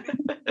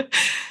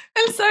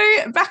 And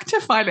so back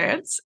to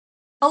finance.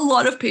 A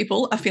lot of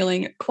people are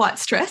feeling quite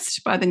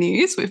stressed by the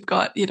news. We've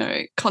got,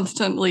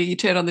 constantly you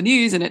turn on the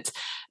news and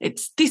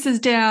it's this is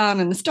down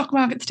and the stock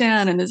market's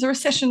down and there's a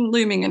recession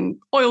looming and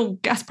oil,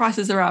 gas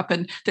prices are up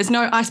and there's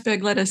no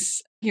iceberg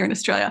lettuce here in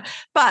Australia.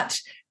 But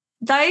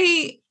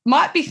they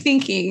might be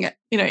thinking,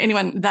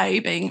 they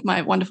being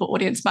my wonderful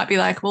audience might be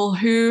like, well,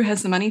 who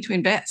has the money to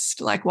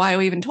invest? Why are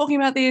we even talking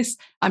about this?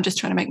 I'm just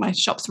trying to make my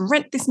shop's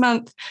rent this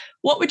month.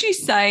 What would you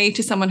say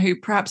to someone who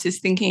perhaps is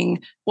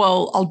thinking,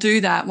 well, I'll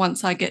do that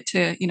once I get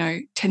to,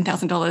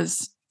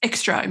 $10,000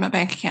 extra in my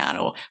bank account,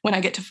 or when I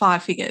get to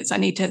 5 figures, I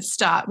need to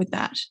start with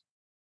that?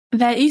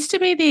 That used to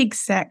be the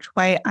exact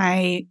way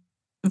I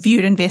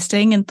viewed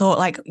investing and thought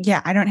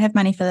I don't have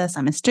money for this.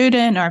 I'm a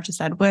student, or I've just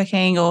started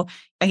working, or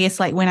I guess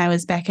when I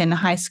was back in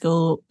high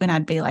school, when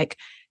I'd be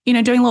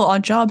doing little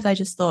odd jobs, I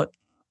just thought,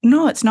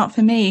 no, it's not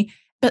for me.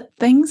 But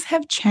things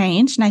have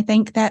changed. And I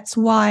think that's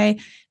why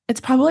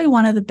it's probably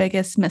one of the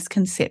biggest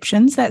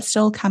misconceptions that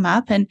still come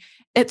up. And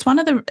it's one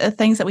of the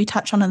things that we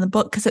touch on in the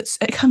book because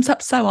it comes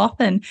up so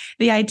often.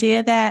 The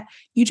idea that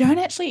you don't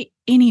actually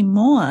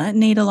anymore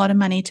need a lot of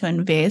money to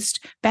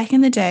invest. Back in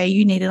the day,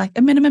 you needed like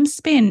a minimum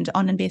spend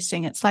on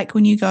investing. It's like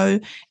when you go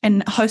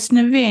and host an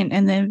event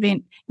and the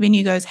event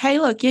venue goes, hey,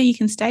 look, yeah, you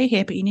can stay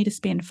here, but you need to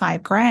spend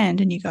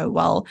 $5,000. And you go,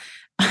 well,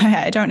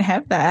 I don't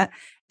have that.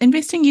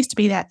 Investing used to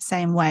be that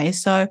same way.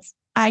 So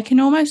I can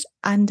almost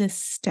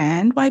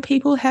understand why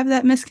people have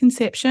that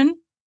misconception.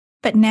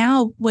 But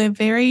now we're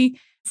very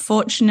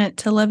fortunate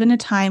to live in a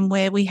time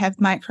where we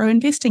have micro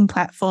investing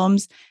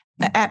platforms,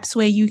 apps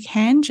where you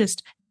can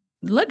just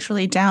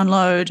literally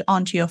download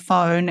onto your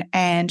phone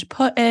and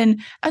put in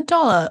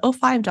 $1 or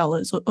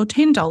 $5 or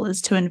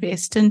 $10 to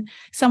invest. And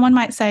someone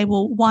might say,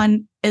 well,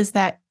 one, is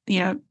that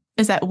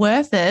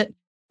worth it?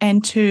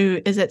 And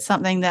two, is it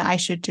something that I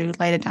should do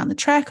later down the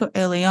track or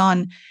early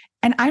on?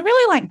 And I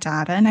really like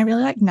data and I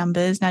really like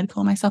numbers, and I'd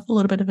call myself a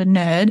little bit of a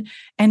nerd.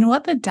 And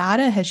what the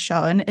data has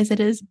shown is it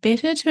is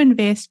better to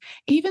invest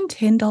even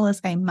 $10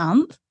 a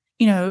month,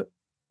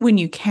 when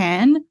you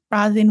can,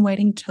 rather than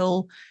waiting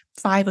till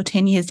 5 or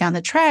 10 years down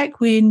the track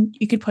when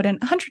you could put in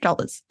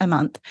 $100 a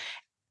month.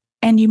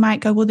 And you might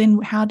go, well,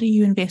 then how do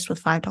you invest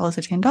with $5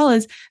 or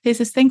 $10? There's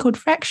this thing called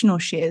fractional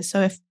shares. So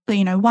if,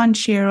 one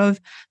share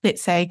of,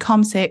 let's say,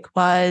 CommSec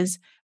was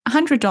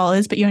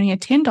 $100, but you only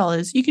had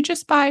 $10, you could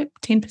just buy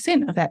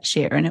 10% of that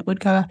share and it would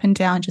go up and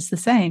down just the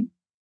same.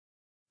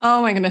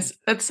 Oh my goodness.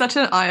 That's such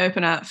an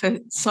eye-opener for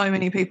so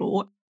many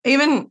people.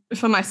 Even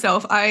for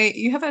myself,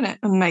 you have an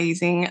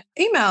amazing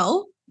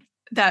email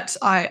that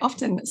I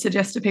often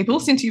suggest to people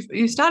since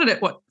you started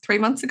it, 3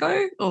 months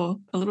ago or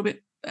a little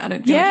bit? I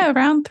don't know. Yeah,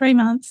 around 3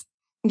 months.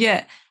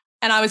 Yeah.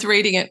 And I was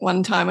reading it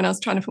one time when I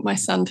was trying to put my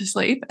son to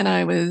sleep and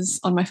I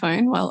was on my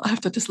phone. Well, I have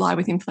to just lie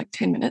with him for like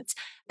 10 minutes.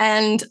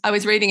 And I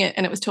was reading it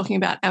and it was talking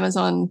about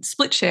Amazon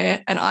split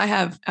share. And I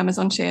have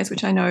Amazon shares,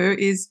 which I know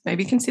is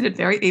maybe considered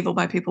very evil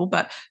by people.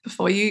 But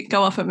before you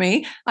go off at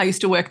me, I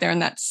used to work there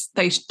and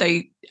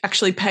they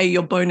actually pay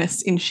your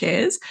bonus in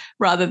shares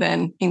rather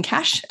than in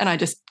cash. And I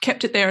just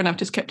kept it there and I've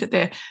just kept it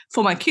there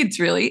for my kids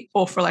really,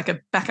 or for like a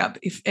backup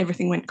if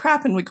everything went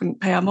crap and we couldn't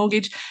pay our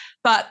mortgage.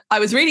 But I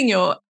was reading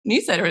your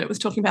newsletter and it was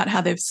talking about how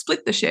they've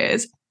split the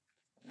shares.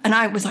 And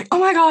I was like, oh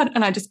my God.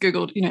 And I just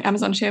Googled,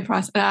 Amazon share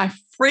price. And I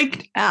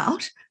freaked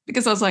out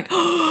because I was like,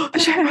 oh, the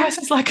share price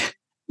is like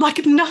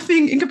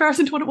nothing in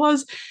comparison to what it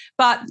was.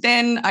 But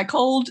then I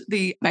called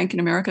the bank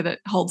in America that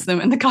holds them.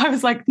 And the guy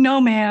was like,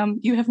 no, ma'am,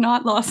 you have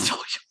not lost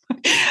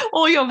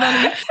all your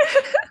money.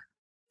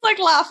 Like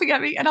laughing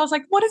at me. And I was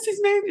like, what does this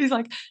mean? He's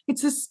like,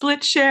 it's a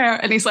split share.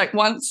 And he's like,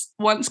 once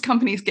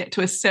companies get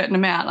to a certain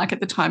amount, like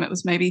at the time it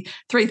was maybe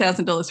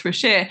 $3,000 for a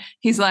share,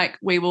 he's like,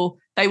 they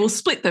will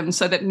split them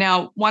so that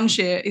now one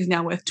share is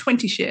now worth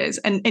 20 shares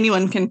and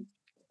anyone can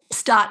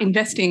start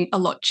investing a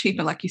lot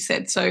cheaper, like you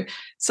said. So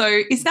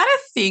is that a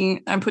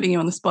thing? I'm putting you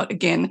on the spot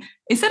again.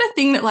 Is that a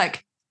thing that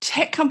like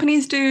tech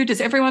companies do?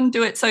 Does everyone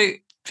do it? So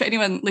for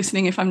anyone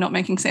listening, if I'm not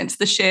making sense,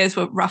 the shares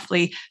were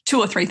roughly $2,000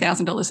 or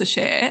 $3,000 a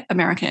share,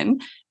 American,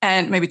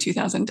 and maybe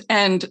 $2,000,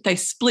 and they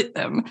split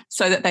them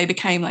so that they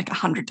became like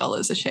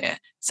 $100 a share,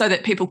 so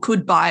that people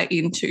could buy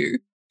into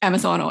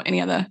Amazon or any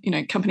other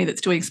company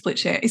that's doing split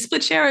share. Is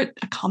split share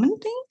a common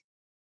thing?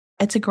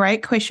 It's a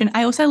great question.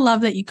 I also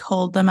love that you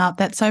called them up.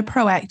 That's so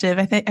proactive.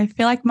 I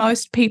feel like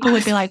most people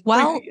would be like,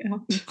 well,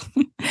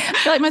 I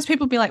feel like most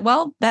people would be like,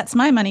 well, that's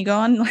my money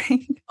gone.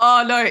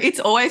 Oh no, it's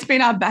always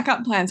been our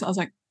backup plan. So I was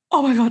like,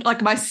 oh my God,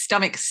 like my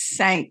stomach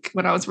sank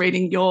when I was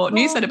reading your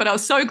newsletter, but I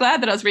was so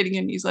glad that I was reading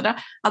your newsletter.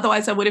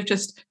 Otherwise I would have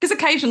because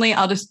occasionally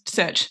I'll just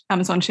search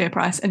Amazon share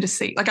price and just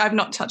see, like I've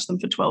not touched them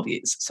for 12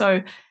 years.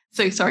 So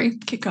sorry,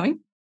 keep going.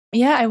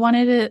 Yeah, I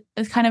wanted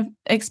to kind of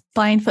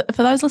explain for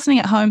those listening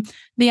at home,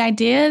 the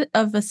idea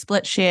of a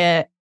split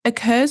share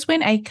occurs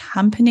when a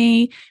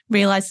company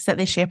realizes that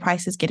their share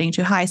price is getting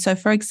too high. So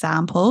for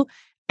example,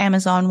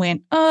 Amazon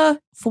went, for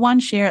one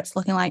share, it's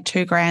looking like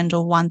 $2,000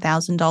 or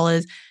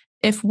 $1,000.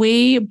 If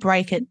we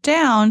break it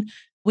down,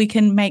 we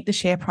can make the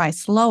share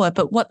price lower.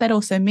 But what that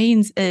also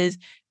means is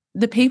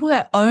the people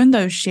that own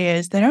those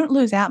shares, they don't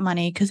lose out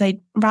money because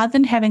rather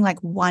than having like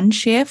one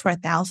share for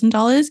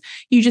 $1,000,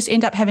 you just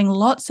end up having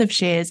lots of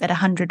shares at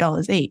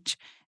 $100 each.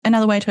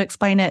 Another way to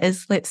explain it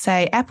is, let's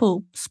say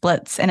Apple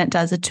splits and it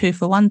does a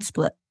 2-for-1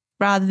 split.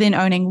 Rather than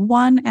owning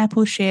one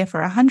Apple share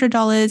for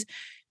 $100,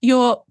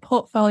 your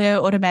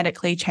portfolio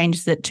automatically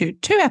changes it to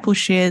 2 Apple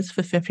shares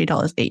for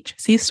 $50 each.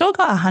 So you've still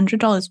got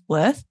 $100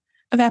 worth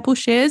of Apple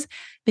shares.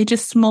 They're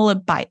just smaller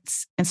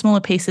bites and smaller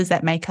pieces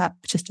that make up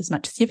just as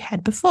much as you've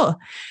had before.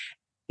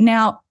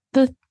 Now,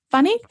 the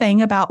funny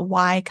thing about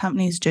why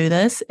companies do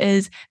this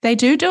is they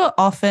do it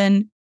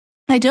often.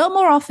 They do it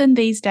more often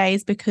these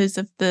days because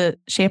of the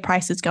share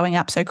prices going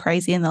up so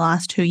crazy in the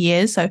last 2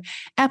 years. So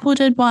Apple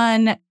did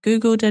one,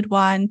 Google did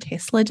one,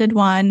 Tesla did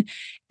one,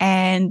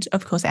 and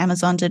of course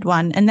Amazon did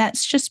one. And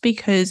that's just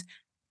because,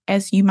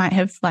 as you might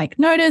have like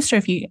noticed, or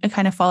if you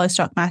kind of follow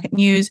stock market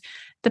news,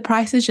 the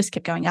prices just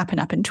kept going up and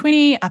up in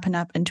 20, up and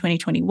up in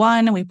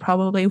 2021. And we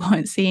probably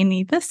won't see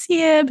any this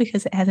year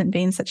because it hasn't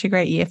been such a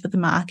great year for the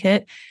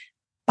market.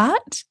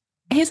 But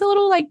here's a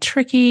little like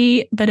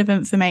tricky bit of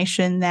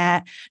information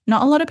that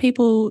not a lot of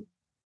people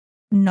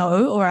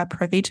know or are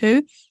privy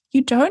to.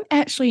 You don't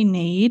actually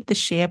need the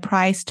share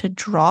price to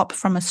drop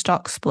from a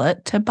stock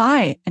split to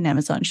buy an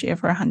Amazon share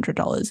for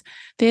 $100.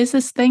 There's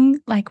this thing,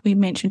 like we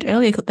mentioned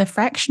earlier, called the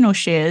fractional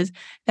shares,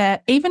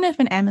 that even if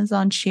an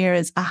Amazon share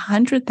is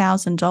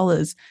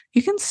 $100,000,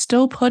 you can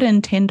still put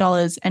in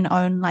 $10 and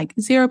own like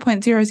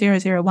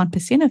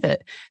 0.0001% of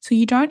it. So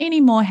you don't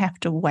anymore have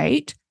to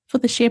wait for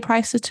the share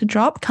prices to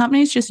drop.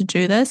 Companies just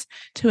do this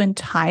to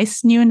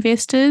entice new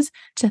investors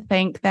to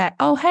think that,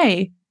 oh,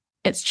 hey,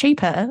 it's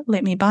cheaper,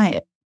 let me buy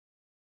it.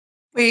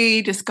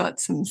 We just got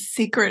some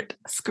secret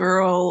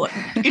squirrel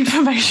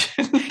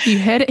information. You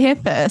heard it here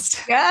first.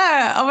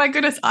 Yeah. Oh my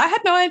goodness. I had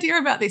no idea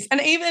about this.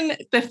 And even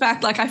the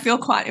fact, like, I feel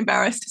quite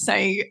embarrassed to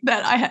say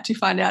that I had to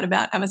find out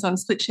about Amazon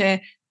Split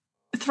Share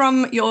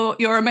from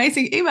your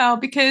amazing email,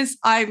 because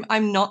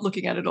I'm not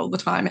looking at it all the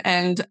time.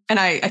 And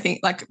I think,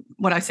 like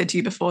what I said to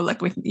you before,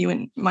 like with you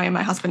and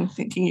my husband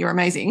thinking you're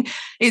amazing,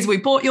 is we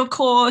bought your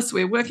course,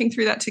 we're working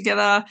through that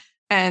together.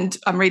 And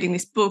I'm reading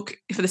this book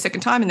for the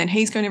second time, and then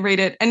he's going to read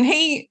it. And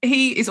he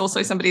is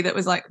also somebody that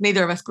was like,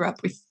 neither of us grew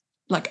up with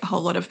like a whole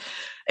lot of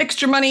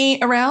extra money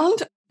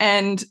around.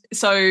 And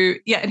so,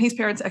 yeah, and his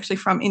parents are actually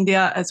from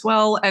India as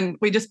well. And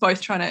we just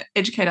both trying to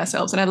educate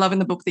ourselves. And I love in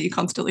the book that you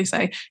constantly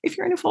say, if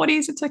you're in your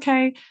 40s, it's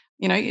okay.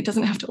 You know, it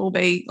doesn't have to all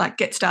be like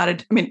get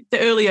started. I mean, the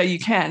earlier you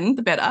can,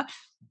 the better.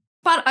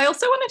 But I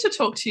also wanted to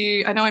talk to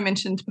you. I know I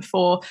mentioned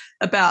before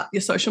about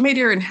your social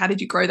media and how did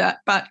you grow that,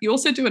 but you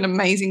also do an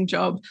amazing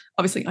job,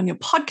 obviously, on your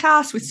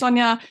podcast with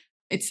Sonia.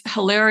 It's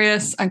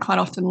hilarious and quite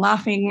often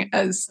laughing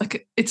as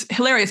like it's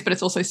hilarious, but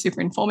it's also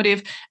super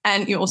informative.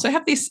 And you also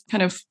have this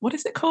kind of, what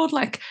is it called?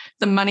 Like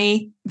the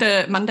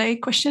Monday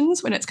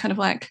questions, when it's kind of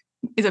like,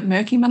 is it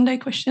murky Monday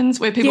questions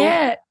where people...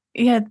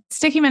 Yeah,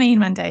 Sticky Money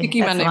Monday.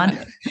 Sticky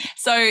Monday.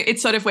 So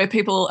it's sort of where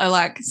people are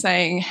like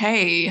saying,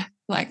 hey,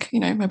 like, you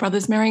know, my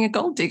brother's marrying a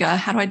gold digger.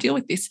 How do I deal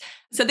with this?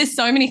 So there's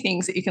so many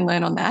things that you can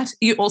learn on that.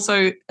 You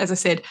also, as I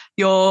said,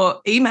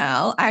 your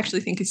email, I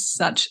actually think is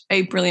such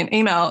a brilliant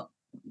email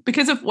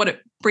because of what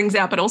it brings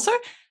out, but also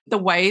the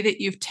way that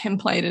you've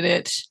templated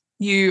it.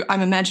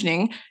 I'm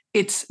imagining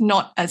it's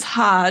not as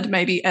hard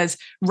maybe as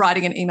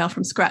writing an email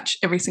from scratch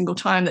every single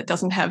time that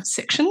doesn't have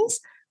sections.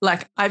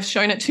 Like I've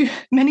shown it to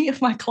many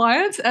of my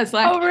clients as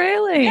like, oh,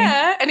 really?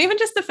 Yeah. And even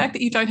just the fact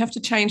that you don't have to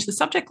change the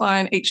subject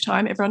line each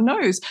time, everyone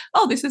knows,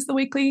 oh, this is the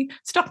weekly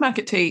stock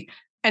market tea.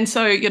 And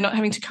so you're not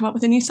having to come up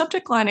with a new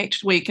subject line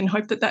each week and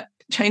hope that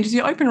changes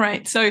your open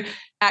rate. So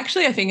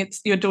actually, I think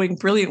you're doing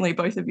brilliantly,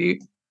 both of you.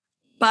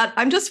 But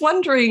I'm just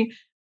wondering,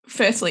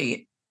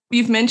 firstly,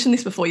 you've mentioned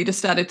this before, you just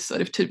started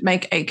sort of to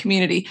make a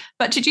community,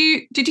 but did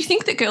you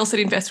think that Girls That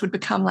Invest would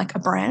become like a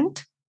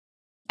brand?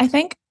 I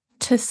think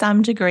to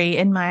some degree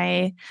in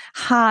my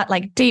heart,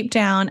 like deep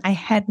down, I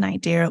had an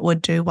idea it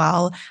would do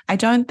well. I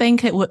don't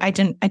think it would, I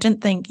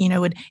didn't think, you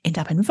know, would end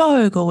up in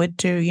Vogue or would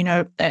do, you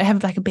know,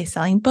 have like a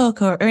best-selling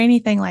book or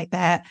anything like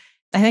that.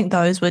 I think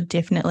those were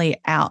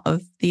definitely out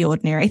of the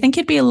ordinary. I think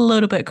it'd be a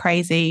little bit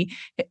crazy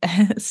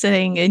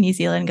sitting in New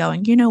Zealand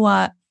going, you know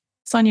what,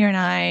 Sonia and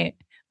I,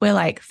 we're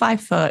like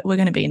 5 foot, we're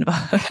going to be in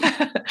Vogue.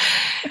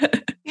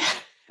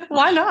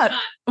 Why not?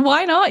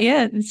 Why not?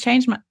 Yeah, it's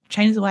changed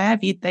the way I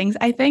viewed things.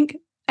 I think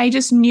I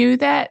just knew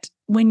that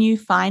when you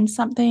find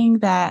something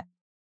that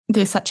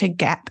there's such a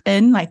gap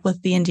in, like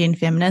with the Indian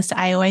feminist,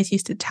 I always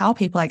used to tell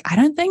people, like, I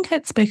don't think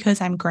it's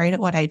because I'm great at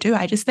what I do.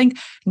 I just think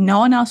no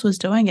one else was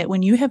doing it.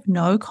 When you have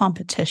no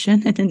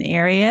competition in an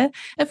area,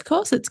 of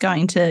course it's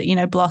going to, you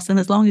know, blossom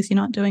as long as you're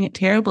not doing it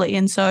terribly.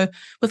 And so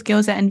with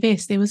Girls That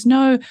Invest, there was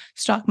no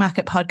stock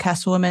market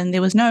podcast woman. There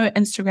was no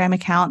Instagram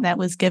account that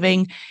was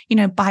giving, you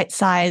know,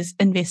 bite-sized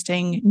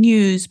investing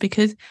news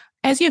because,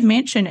 as you've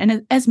mentioned,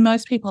 and as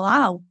most people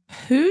are,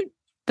 who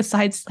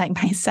besides like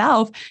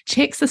myself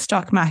checks the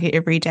stock market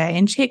every day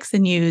and checks the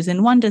news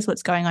and wonders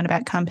what's going on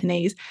about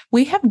companies?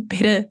 We have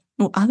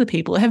other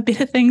people have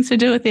better things to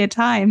do with their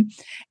time.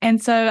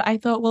 And so I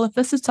thought, well, if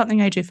this is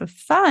something I do for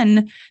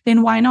fun,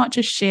 then why not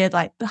just share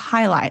like the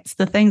highlights,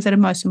 the things that are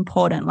most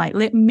important? Like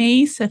let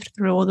me sift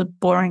through all the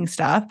boring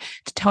stuff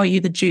to tell you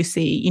the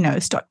juicy, you know,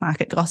 stock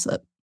market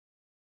gossip.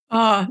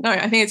 Oh, no,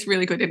 I think it's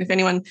really good. And if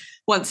anyone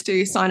wants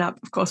to sign up,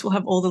 of course, we'll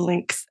have all the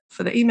links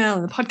for the email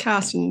and the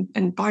podcast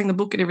and buying the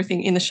book and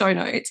everything in the show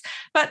notes.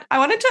 But I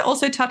wanted to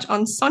also touch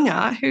on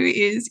Sonia, who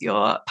is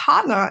your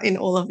partner in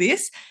all of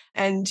this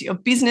and your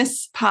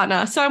business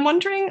partner. So I'm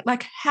wondering,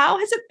 like, how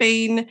has it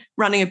been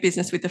running a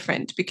business with a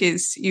friend?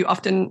 Because you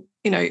often,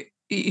 you know,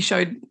 you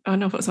showed, I don't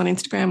know if it was on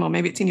Instagram or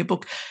maybe it's in your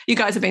book, you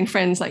guys have been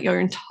friends like your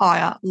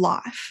entire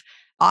life.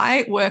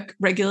 I work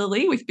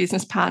regularly with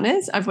business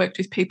partners. I've worked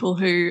with people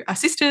who are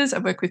sisters.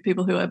 I've worked with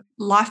people who are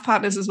life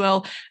partners as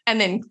well,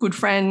 and then good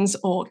friends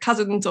or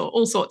cousins or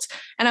all sorts.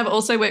 And I've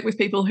also worked with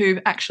people who've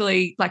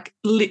actually, like,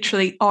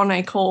 literally on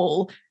a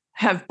call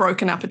have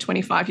broken up a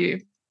 25-year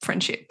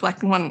friendship.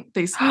 Like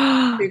these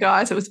two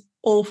guys, it was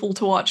awful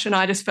to watch, and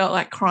I just felt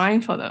like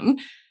crying for them.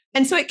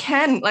 And so it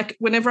can, like,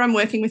 whenever I'm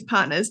working with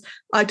partners,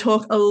 I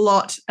talk a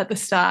lot at the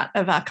start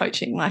of our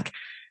coaching, like,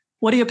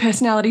 what are your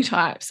personality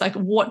types? Like,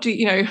 what do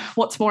you know,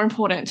 what's more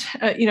important?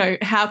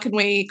 How can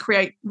we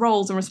create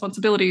roles and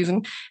responsibilities?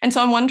 And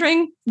so I'm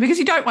wondering, because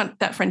you don't want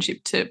that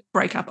friendship to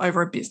break up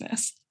over a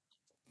business,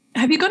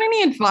 have you got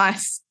any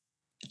advice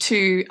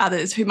to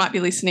others who might be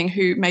listening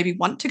who maybe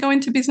want to go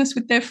into business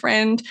with their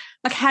friend?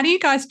 Like, how do you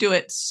guys do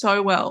it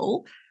so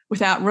well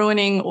without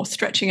ruining or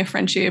stretching a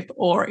friendship?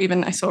 Or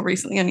even, I saw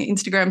recently on your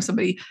Instagram,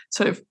 somebody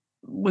sort of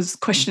was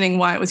questioning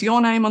why it was your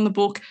name on the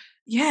book.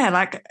 Yeah,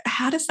 like,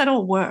 how does that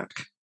all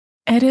work?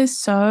 It is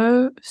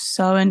so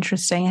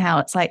interesting how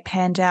it's like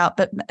panned out.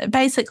 But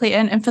basically,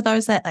 and for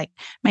those that like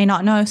may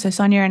not know, so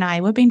Sonia and I,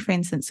 we've been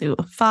friends since we were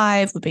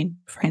 5. We've been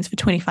friends for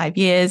 25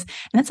 years,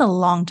 and it's a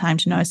long time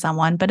to know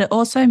someone. But it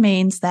also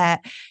means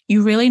that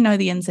you really know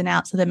the ins and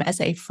outs of them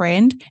as a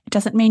friend. It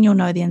doesn't mean you'll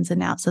know the ins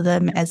and outs of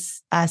them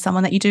as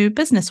someone that you do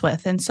business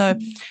with. And so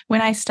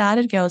when I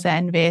started Girls That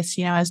Invest,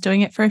 I was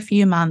doing it for a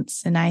few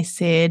months, and I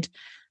said,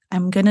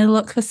 I'm going to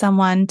look for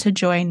someone to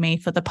join me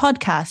for the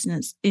podcast. And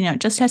it's, it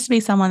just has to be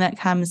someone that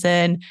comes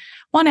in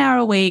 1 hour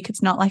a week.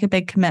 It's not like a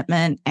big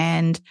commitment.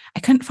 And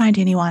I couldn't find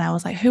anyone. I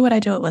was like, who would I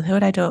do it with? Who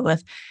would I do it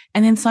with?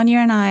 And then Sonia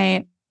and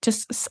I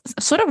just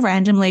sort of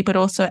randomly, but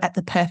also at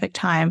the perfect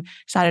time,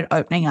 started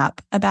opening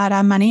up about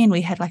our money. And we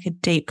had like a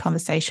deep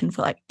conversation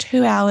for like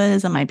 2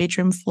 hours on my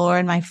bedroom floor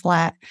in my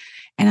flat.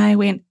 And I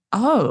went,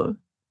 oh,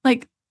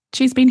 like,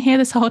 she's been here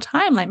this whole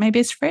time, like my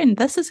best friend.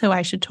 This is who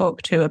I should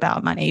talk to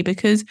about money,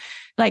 because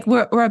like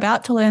we're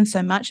about to learn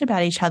so much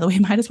about each other. We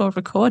might as well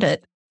record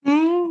it.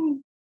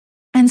 And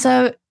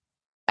so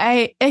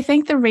I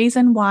think the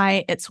reason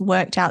why it's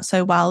worked out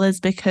so well is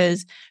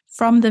because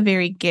from the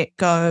very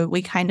get-go,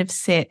 we kind of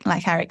set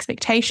like our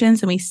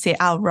expectations and we set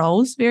our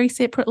roles very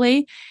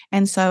separately.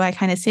 And so I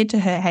kind of said to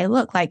her, hey,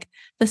 look, like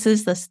this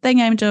is this thing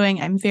I'm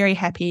doing. I'm very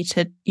happy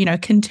to,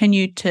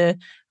 continue to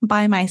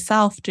by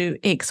myself do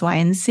X, Y,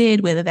 and Z,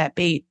 whether that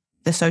be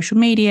the social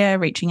media,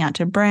 reaching out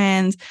to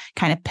brands,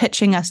 kind of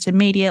pitching us to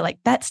media, like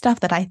that stuff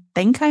that I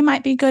think I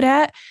might be good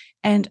at.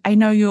 And I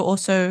know you're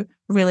also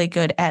really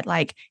good at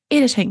like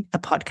editing a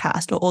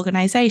podcast or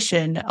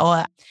organization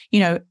or,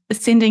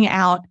 sending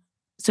out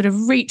sort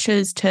of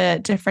reaches to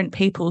different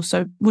people.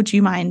 So would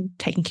you mind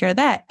taking care of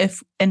that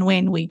if and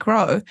when we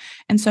grow?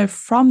 And so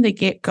from the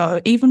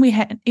get-go, even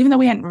though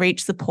we hadn't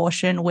reached the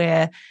portion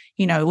where,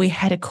 we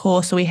had a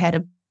course or we had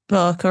a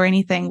book or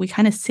anything, we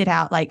kind of set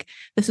out like,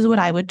 this is what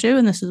I would do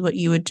and this is what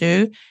you would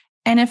do.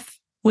 And if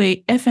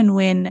and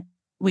when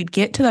we'd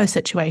get to those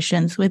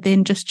situations, we'd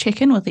then just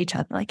check in with each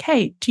other like,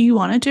 hey, do you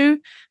want to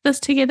do this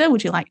together?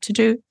 Would you like to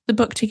do the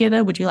book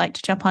together? Would you like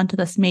to jump onto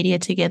this media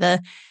together?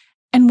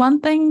 And one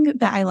thing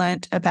that I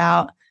learned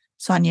about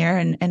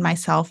Sonia and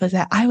myself is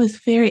that I was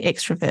very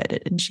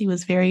extroverted and she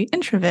was very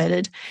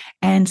introverted.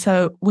 And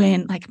so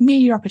when like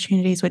media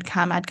opportunities would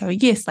come, I'd go,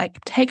 yes, like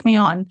take me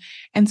on.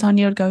 And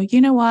Sonia would go, you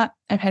know what?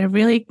 I've had a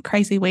really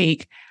crazy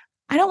week.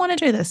 I don't want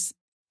to do this.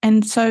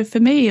 And so for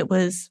me, it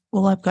was,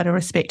 well, I've got to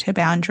respect her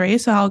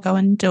boundaries. So I'll go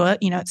and do it.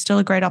 It's still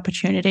a great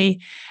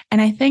opportunity. And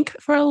I think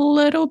for a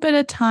little bit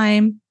of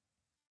time,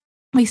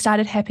 we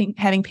started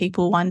having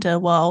people wonder,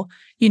 well,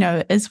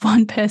 is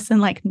one person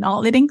like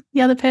not letting the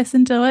other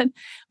person do it?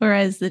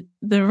 Whereas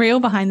the real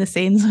behind the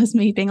scenes was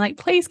me being like,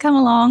 please come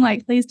along,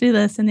 like, please do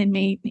this. And then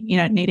me,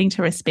 needing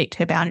to respect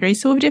her boundaries.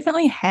 So we've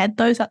definitely had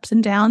those ups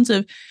and downs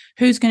of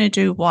who's going to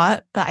do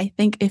what. But I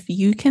think if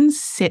you can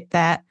set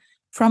that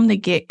from the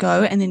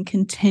get-go and then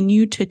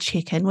continue to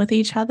check in with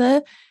each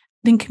other,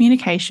 then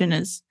communication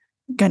is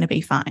going to be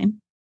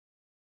fine.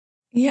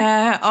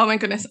 Yeah. Oh my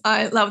goodness.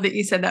 I love that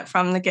you said that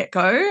from the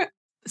get-go.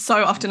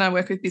 So often I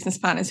work with business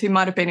partners who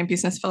might have been in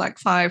business for like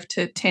 5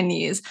 to 10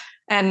 years.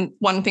 And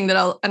one thing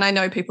that I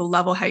know people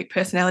love or hate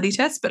personality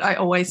tests, but I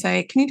always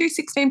say, can you do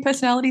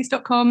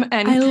 16personalities.com?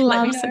 And I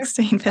love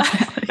 16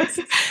 personalities.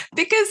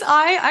 Because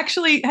I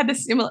actually had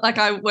this similar, like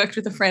I worked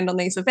with a friend on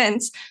these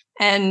events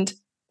and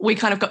we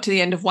kind of got to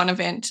the end of one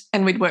event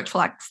and we'd worked for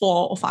like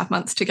 4 or 5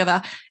 months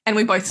together. And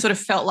we both sort of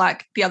felt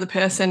like the other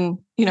person,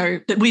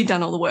 that we'd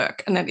done all the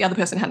work and that the other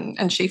person hadn't,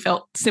 and she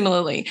felt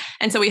similarly.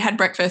 And so we had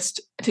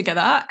breakfast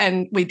together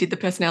and we did the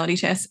personality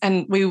test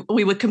and we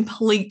were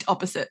complete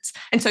opposites.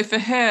 And so for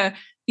her,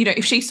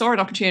 if she saw an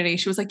opportunity,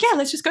 she was like, yeah,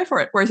 let's just go for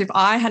it. Whereas if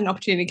I had an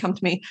opportunity come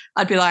to me,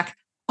 I'd be like,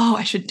 oh,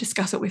 I should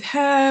discuss it with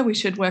her. We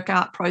should work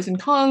out pros and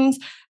cons.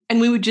 And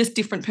we were just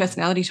different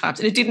personality types.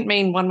 And it didn't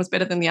mean one was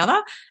better than the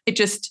other. It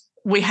just,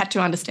 we had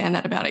to understand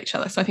that about each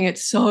other. So I think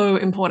it's so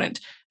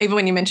important. Even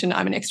when you mentioned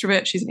I'm an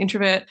extrovert, she's an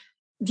introvert.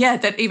 Yeah,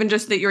 that even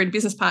just that you're in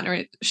business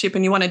partnership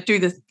and you want to do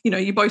this,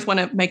 you both want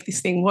to make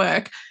this thing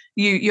work,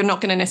 you're not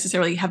going to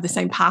necessarily have the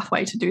same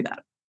pathway to do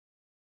that.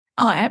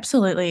 Oh,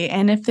 absolutely.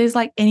 And if there's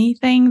like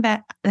anything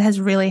that has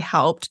really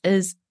helped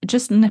is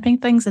just nipping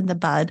things in the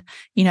bud,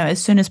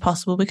 as soon as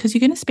possible, because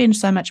you're going to spend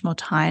so much more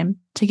time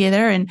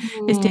together. And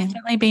there's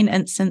definitely been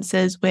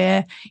instances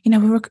where,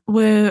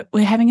 we're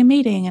having a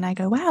meeting and I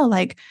go, wow,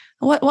 like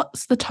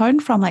what's the tone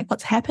from? Like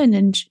what's happened?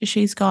 And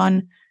she's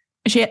gone,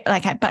 she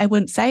like, but I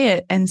wouldn't say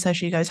it. And so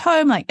she goes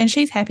home, like, and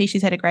she's happy.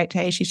 She's had a great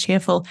day. She's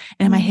cheerful.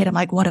 And in my head, I'm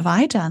like, what have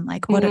I done?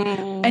 Like,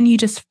 and you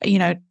just,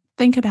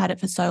 think about it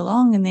for so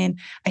long. And then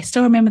I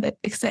still remember that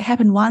because it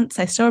happened once.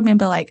 I still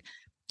remember like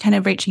kind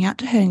of reaching out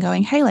to her and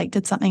going, hey, like,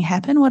 did something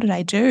happen? What did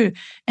I do?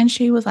 And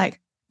she was like,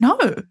 no,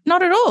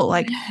 not at all.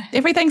 Like,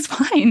 everything's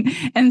fine.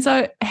 And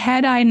so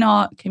had I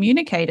not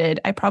communicated,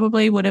 I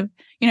probably would have,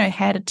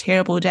 had a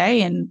terrible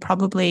day and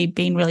probably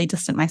been really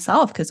distant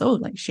myself because,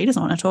 like, she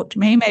doesn't want to talk to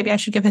me. Maybe I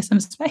should give her some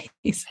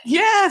space.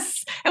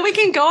 Yes. And we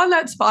can go on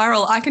that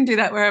spiral. I can do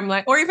that where I'm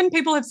like, or even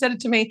people have said it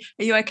to me,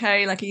 are you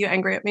okay? Like, are you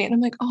angry at me? And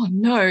I'm like, oh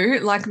no,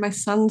 like my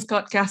son's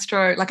got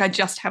gastro. Like I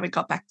just haven't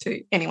got back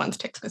to anyone's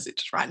text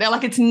messages right now.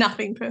 Like it's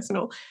nothing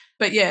personal.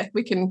 But yeah,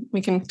 we can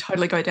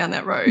totally go down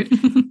that road.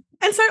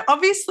 And so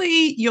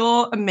obviously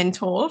you're a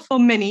mentor for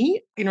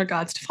many in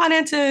regards to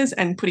finances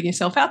and putting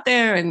yourself out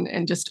there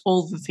and just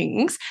all the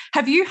things.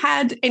 Have you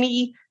had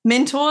any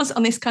mentors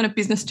on this kind of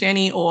business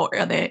journey, or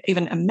are there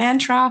even a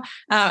mantra?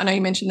 I know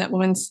you mentioned that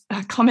woman's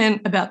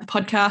comment about the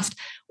podcast,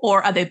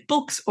 or are there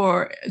books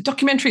or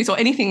documentaries or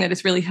anything that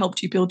has really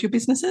helped you build your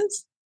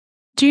businesses?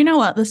 Do you know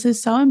what? This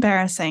is so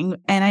embarrassing.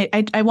 And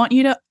I want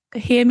you to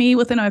hear me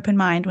with an open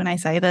mind when I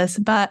say this,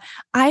 but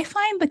I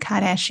find the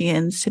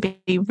Kardashians to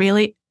be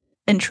really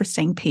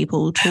interesting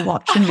people to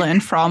watch and learn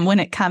from when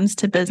it comes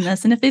to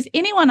business. And if there's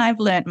anyone I've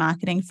learned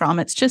marketing from,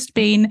 it's just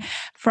been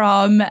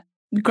from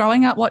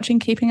growing up watching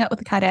Keeping Up with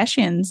the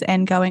Kardashians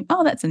and going,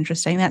 oh, that's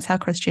interesting. That's how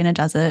Kris Jenner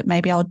does it.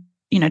 Maybe I'll,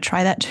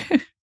 try that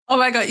too. Oh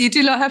my God, you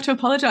do not have to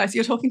apologize.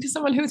 You're talking to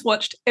someone who's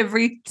watched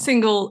every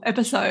single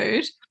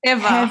episode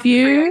ever. Have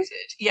you? Created.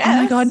 Yes.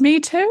 Oh my God,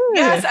 me too.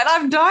 Yes, and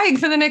I'm dying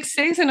for the next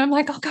season. I'm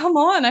like, oh, come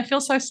on. I feel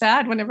so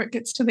sad whenever it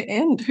gets to the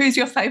end. Who's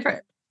your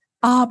favorite?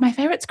 Oh, my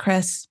favorite's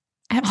Kris.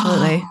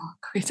 Absolutely. Oh,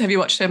 Kris, have you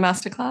watched her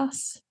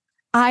masterclass?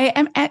 I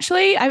am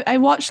actually, I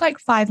watched like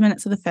 5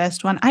 minutes of the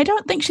first one. I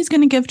don't think she's going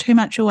to give too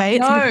much away.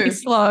 It's very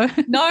slow.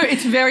 No,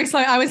 it's very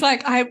slow. I was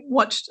like, I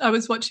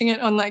was watching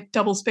it on like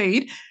double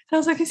speed. And I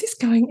was like, is this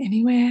going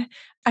anywhere?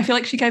 I feel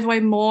like she gave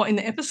away more in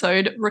the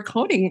episode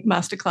recording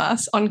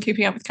masterclass on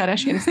Keeping Up with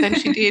Kardashians than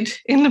she did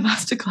in the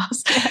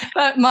masterclass.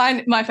 But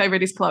my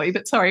favorite is Khloe.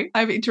 But sorry,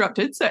 I've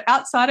interrupted. So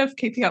outside of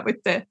Keeping Up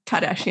with the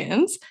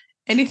Kardashians,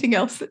 anything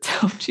else that's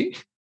helped you?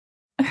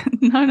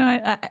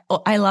 No,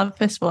 I love,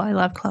 first of all, I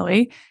love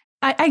Khloe.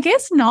 I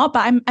guess not,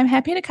 but I'm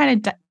happy to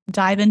kind of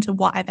dive into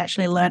what I've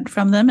actually learned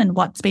from them and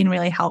what's been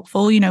really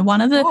helpful.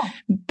 One of the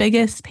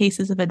biggest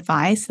pieces of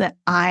advice that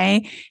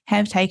I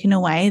have taken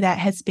away that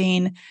has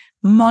been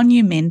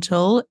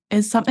monumental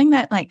is something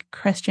that like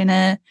Kris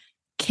Jenner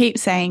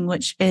keeps saying,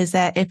 which is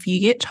that if you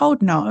get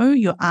told no,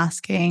 you're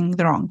asking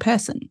the wrong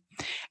person.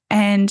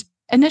 And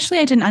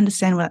initially, I didn't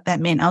understand what that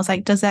meant. I was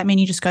like, does that mean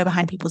you just go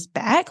behind people's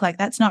back? Like,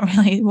 that's not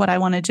really what I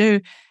want to do.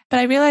 But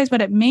I realized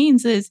what it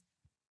means is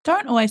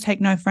don't always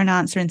take no for an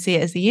answer and see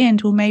it as the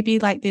end. Well, maybe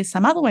like there's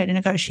some other way to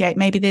negotiate.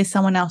 Maybe there's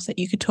someone else that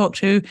you could talk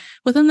to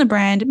within the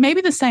brand,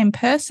 maybe the same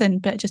person,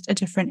 but just a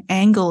different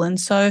angle. And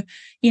so,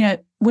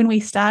 when we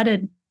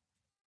started,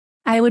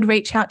 I would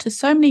reach out to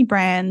so many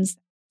brands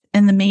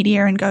in the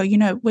media and go,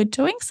 we're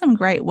doing some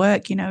great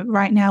work.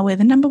 Right now we're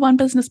the #1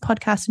 business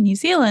podcast in New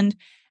Zealand.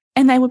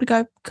 And they would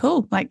go,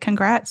 cool, like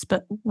congrats,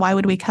 but why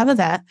would we cover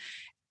that?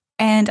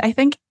 And I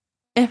think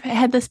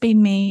had this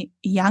been me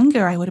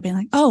younger, I would have been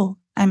like, oh,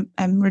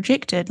 I'm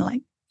rejected.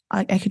 Like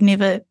I could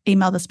never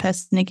email this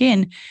person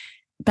again.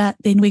 But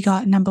then we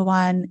got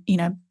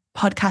 #1,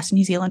 podcast in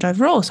New Zealand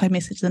overall. So I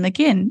messaged them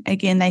again.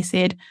 Again, they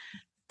said,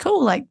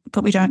 cool, like,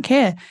 but we don't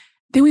care.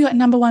 Then we got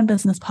 #1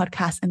 business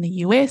podcast in the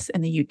US,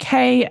 in the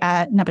UK,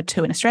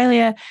 #2 in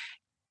Australia.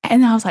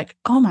 And I was like,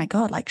 oh my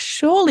God, like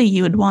surely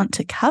you would want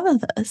to cover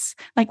this.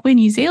 Like we're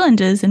New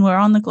Zealanders and we're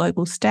on the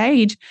global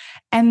stage.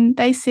 And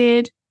they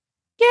said,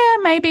 yeah,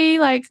 maybe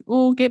like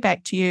we'll get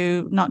back to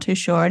you. Not too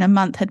sure. And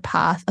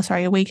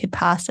a week had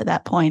passed at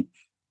that point.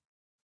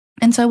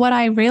 And so what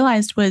I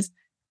realized was,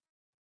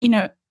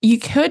 you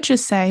could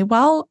just say,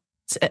 well,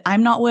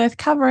 I'm not worth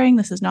covering.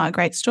 This is not a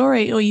great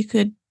story. Or you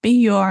could be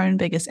your own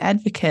biggest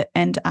advocate.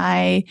 And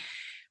I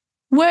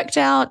worked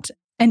out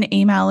an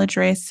email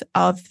address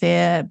of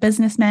their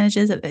business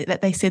managers that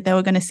they said they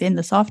were going to send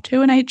this off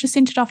to. And I just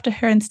sent it off to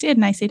her instead.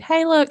 And I said,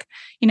 hey, look,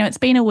 it's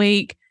been a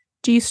week.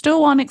 Do you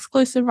still want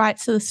exclusive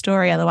rights to the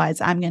story? Otherwise,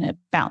 I'm going to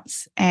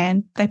bounce.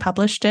 And they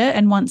published it.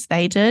 And once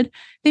they did,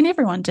 then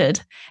everyone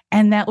did.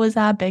 And that was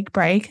our big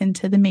break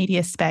into the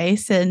media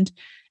space. And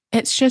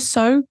it's just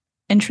so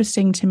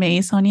interesting to me.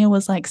 Sonia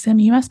was like, Sim,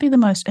 you must be the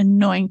most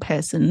annoying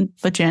person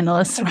for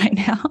journalists right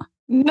now.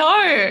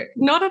 No,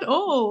 not at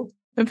all.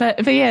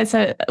 But yeah,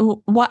 so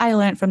what I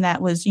learned from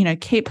that was,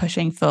 keep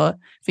pushing for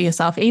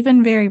yourself.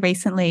 Even very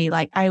recently,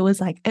 like I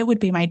was like, it would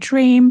be my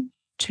dream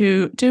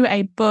to do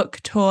a book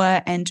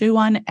tour and do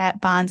one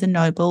at Barnes &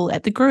 Noble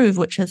at the Groove,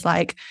 which is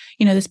like,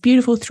 this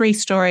beautiful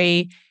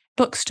 3-story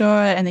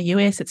bookstore in the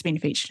US. It's been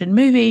featured in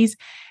movies.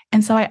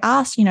 And so I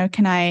asked,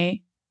 could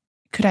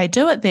I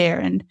do it there?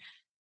 And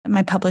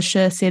my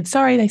publisher said,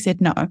 sorry. They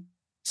said no.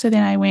 So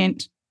then I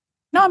went,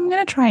 no, I'm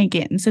going to try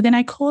again. So then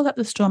I called up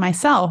the store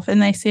myself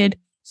and they said,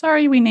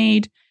 sorry, we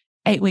need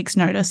 8 weeks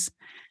notice.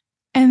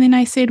 And then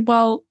I said,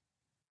 well,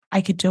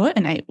 I could do it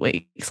in 8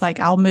 weeks. Like,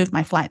 I'll move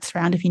my flights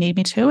around if you need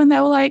me to. And they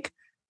were like,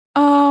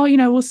 oh,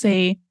 we'll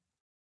see.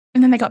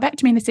 And then they got back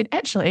to me and they said,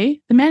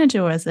 actually, the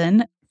manager was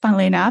in,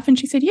 funnily enough. And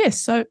she said, yes.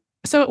 So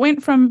it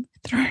went from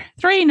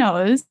three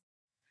no's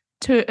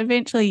to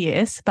eventually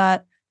yes.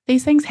 But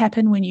these things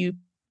happen when you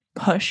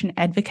push and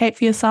advocate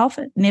for yourself.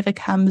 It never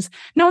comes,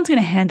 no one's going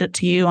to hand it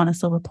to you on a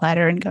silver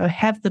platter and go,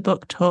 have the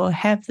book tour,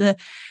 have the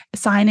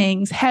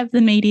signings, have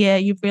the media.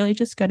 You've really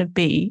just got to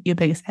be your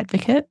biggest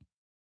advocate.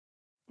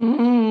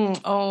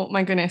 Oh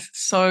my goodness,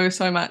 so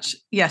much.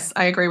 Yes,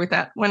 I agree with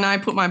that. When I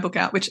put my book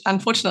out, which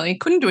unfortunately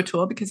couldn't do a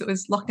tour because it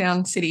was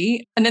lockdown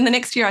city. And then the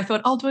next year I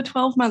thought I'll do a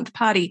 12-month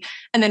party.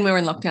 And then we were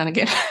in lockdown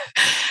again.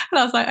 And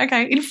I was like,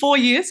 okay, in 4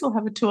 years we'll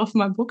have a tour for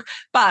my book.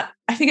 But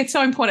I think it's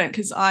so important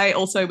because I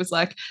also was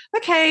like,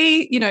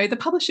 okay, the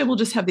publisher will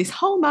just have this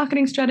whole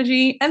marketing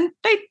strategy. And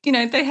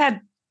they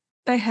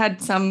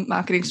had some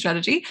marketing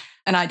strategy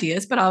and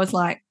ideas, but I was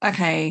like,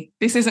 okay,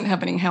 this isn't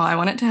happening how I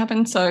want it to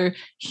happen. So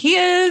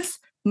here's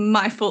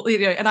my full,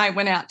 and I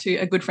went out to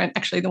a good friend,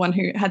 actually the one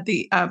who had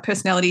the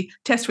personality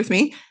test with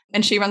me,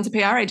 and she runs a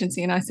PR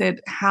agency. And I said,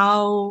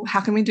 how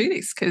can we do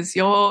this? Because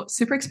you're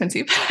super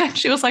expensive. And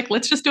she was like,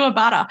 let's just do a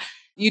barter.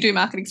 You do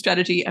marketing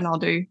strategy and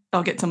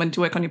I'll get someone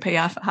to work on your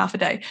PR for half a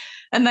day.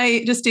 And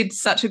they just did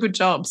such a good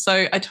job.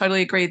 So I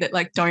totally agree that,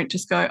 like, don't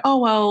just go, oh,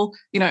 well,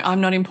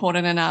 I'm not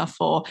important enough,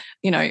 or,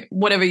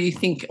 whatever you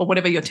think or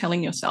whatever you're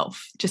telling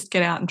yourself, just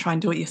get out and try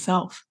and do it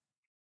yourself.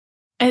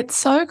 It's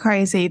so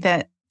crazy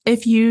that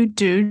if you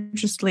do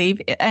just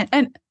leave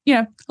and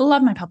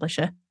love my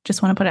publisher,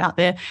 just want to put it out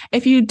there.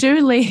 If you do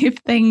leave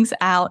things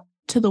out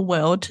to the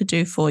world to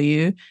do for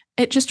you,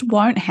 it just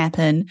won't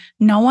happen.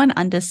 No one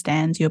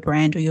understands your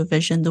brand or your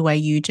vision the way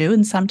you do.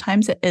 And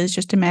sometimes it is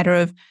just a matter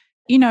of,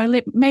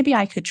 maybe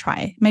I could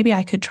try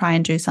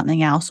and do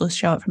something else or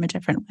show it from a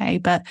different way.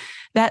 But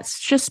that's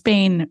just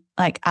been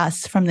like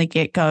us from the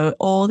get-go.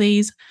 All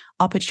these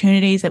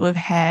opportunities that we've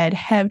had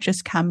have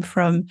just come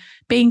from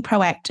being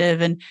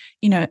proactive. And,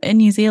 in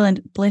New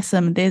Zealand, bless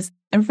them, there's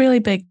a really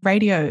big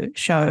radio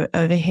show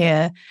over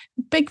here,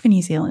 big for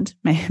New Zealand,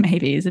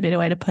 maybe is a better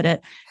way to put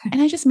it.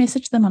 And I just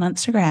messaged them on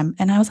Instagram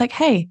and I was like,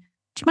 hey,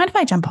 do you mind if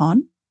I jump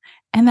on?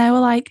 And they were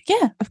like,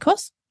 yeah, of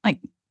course. Like,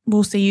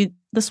 we'll see you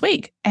this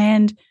week.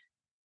 And,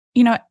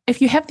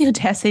 if you have the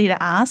audacity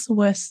to ask, the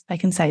worst they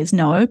can say is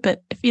no.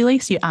 But if at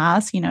least you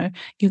ask,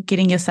 you're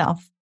getting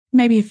yourself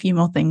maybe a few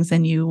more things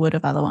than you would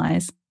have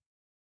otherwise.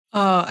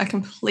 Oh, I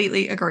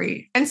completely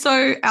agree. And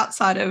so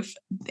outside of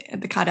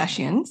the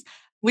Kardashians,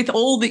 with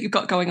all that you've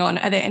got going on,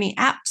 are there any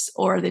apps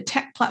or are there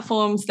tech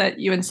platforms that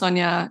you and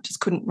Sonia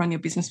just couldn't run your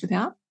business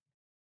without?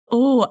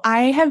 Oh,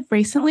 I have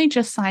recently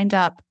just signed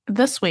up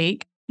this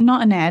week,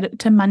 not an ad,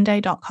 to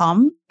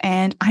Monday.com.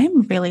 And I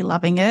am really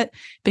loving it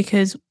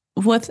because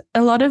with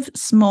a lot of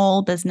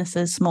small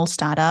businesses, small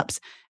startups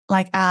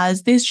like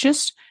ours, there's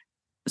just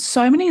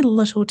so many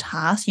little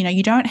tasks.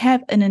 You don't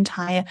have an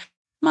entire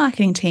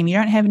marketing team. You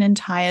don't have an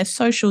entire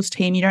socials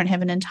team. You don't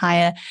have an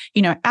entire,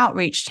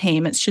 outreach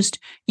team. It's just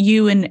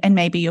you and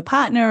maybe your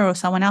partner or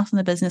someone else in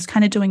the business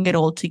kind of doing it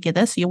all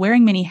together. So you're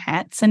wearing many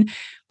hats, and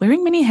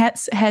wearing many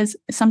hats has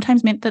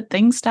sometimes meant that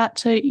things start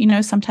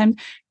to, sometimes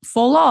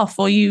fall off,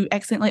 or you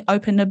accidentally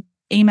open an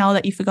email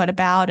that you forgot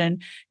about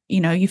and,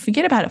 you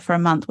forget about it for a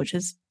month, which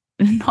is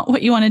not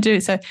what you want to do.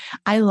 So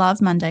I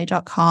love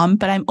Monday.com,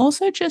 but I'm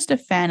also just a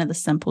fan of the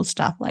simple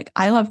stuff. Like,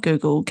 I love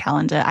Google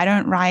Calendar. I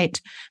don't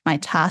write my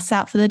tasks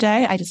out for the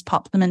day. I just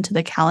pop them into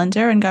the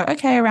calendar and go,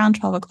 okay, around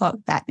 12 o'clock,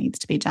 that needs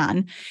to be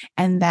done.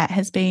 And that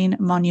has been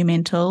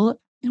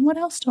monumental. And what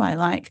else do I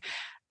like?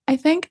 I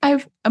think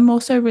I'm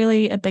also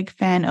really a big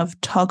fan of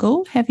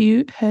Toggl. Have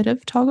you heard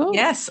of Toggl?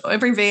 Yes.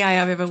 Every VA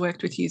I've ever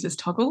worked with uses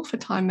Toggl for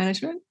time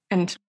management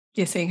and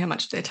seeing how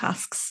much their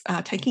tasks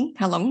are taking,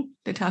 how long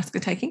their tasks are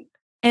taking.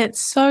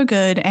 It's so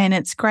good and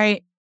it's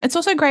great. It's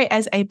also great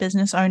as a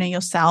business owner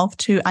yourself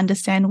to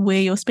understand where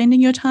you're spending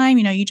your time.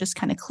 You just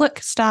kind of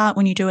click start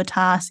when you do a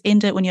task,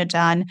 end it when you're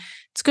done.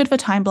 It's good for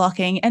time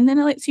blocking. And then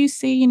it lets you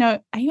see,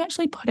 are you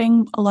actually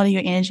putting a lot of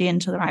your energy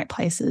into the right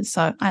places?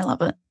 So I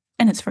love it.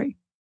 And it's free.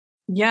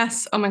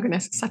 Yes. Oh my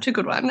goodness. Such a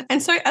good one.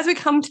 And so as we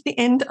come to the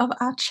end of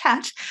our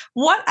chat,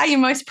 what are you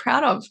most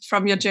proud of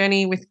from your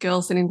journey with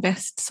Girls That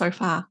Invest so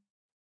far?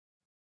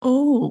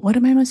 Oh, what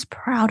am I most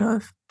proud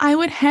of? I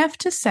would have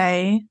to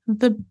say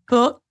the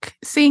book,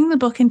 seeing the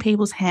book in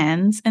people's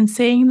hands and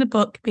seeing the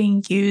book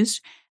being used,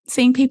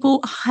 seeing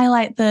people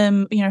highlight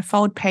them,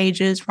 fold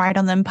pages, write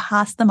on them,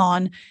 pass them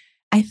on.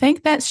 I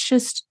think that's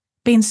just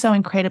been so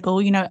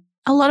incredible.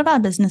 A lot of our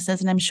businesses,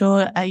 and I'm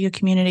sure your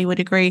community would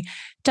agree,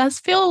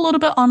 does feel a little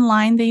bit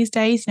online these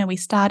days. We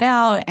start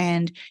out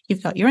and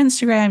you've got your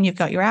Instagram, you've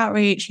got your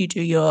outreach, you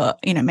do your,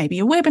 maybe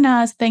your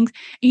webinars, things.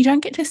 You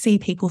don't get to see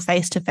people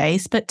face to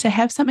face, but to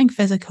have something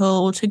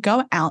physical, to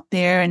go out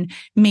there and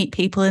meet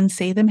people and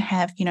see them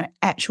have,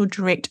 actual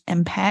direct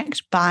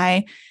impact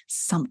by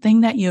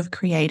something that you've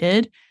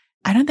created.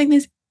 I don't think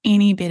there's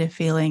any better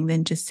feeling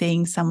than just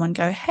seeing someone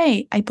go,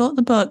 hey, I bought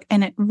the book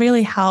and it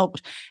really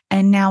helped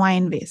and now I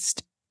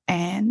invest.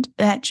 And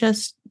that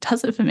just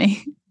does it for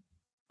me.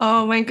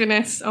 Oh my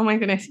goodness. Oh my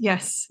goodness.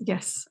 Yes.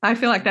 Yes. I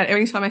feel like that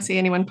every time I see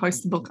anyone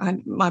post the book,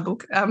 my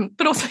book,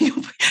 but also your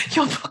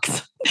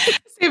books,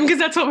 because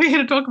that's what we're here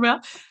to talk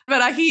about.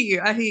 But I hear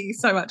you. I hear you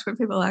so much when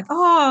people are like,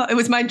 oh, it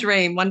was my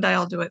dream. One day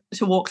I'll do it,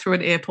 to walk through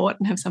an airport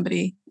and have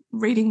somebody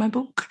reading my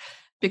book,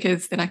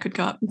 because then I could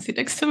go up and sit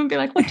next to them and be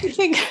like, what do you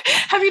think?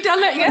 Have you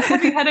done that yet?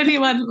 Have you had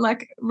anyone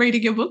like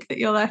reading your book that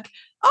you're like,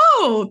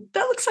 oh,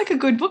 that looks like a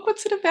good book.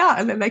 What's it about?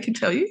 And then they can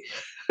tell you.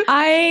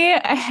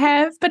 I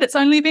have, but it's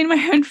only been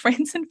my own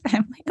friends and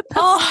family at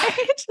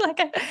this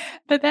stage.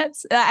 But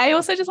that's. I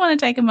also just want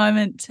to take a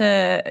moment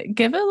to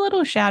give a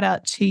little shout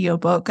out to your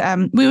book.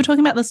 We were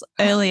talking about this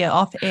earlier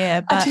off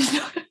air, but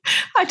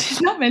I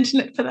did not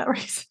mention it for that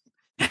reason.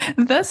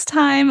 This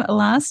time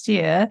last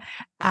year,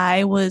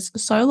 I was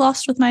so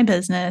lost with my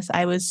business.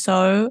 I was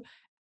so.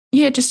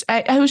 Yeah,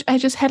 I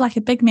just had like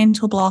a big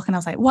mental block, and I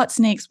was like, what's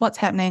next? What's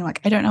happening? Like,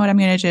 I don't know what I'm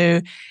going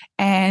to do.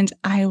 And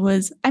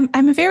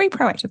I'm a very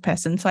proactive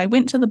person. So I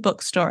went to the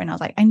bookstore and I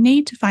was like, I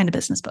need to find a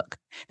business book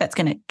that's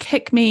going to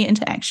kick me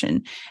into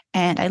action.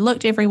 And I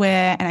looked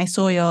everywhere and I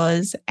saw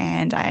yours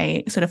and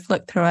I sort of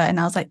flicked through it and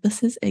I was like,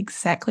 this is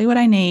exactly what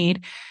I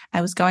need. I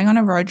was going on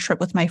a road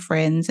trip with my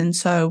friends. And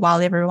so while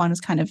everyone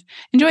was kind of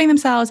enjoying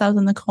themselves, I was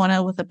in the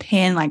corner with a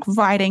pen, like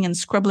writing and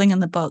scribbling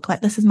in the book,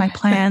 like, this is my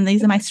plan.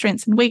 These are my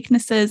strengths and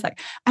weaknesses. Like,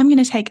 I'm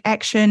going to take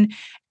action.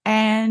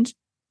 And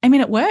I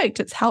mean, it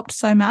worked. It's helped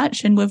so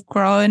much. And we've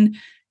grown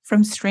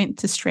from strength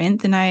to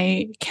strength. And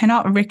I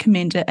cannot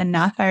recommend it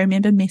enough. I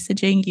remember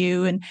messaging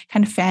you and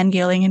kind of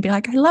fangirling and be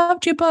like, I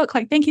loved your book.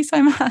 Like, thank you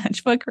so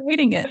much for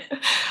creating it.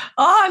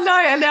 Oh, no.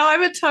 And now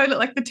I'm a total,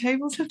 like, the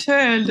tables have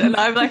turned and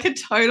I'm like a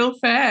total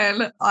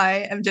fan.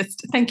 I am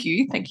just, thank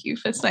you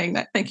for saying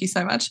that. Thank you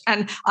so much.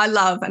 And I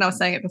love, and I was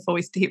saying it before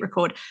we hit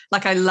record,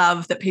 like, I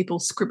love that people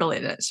scribble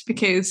in it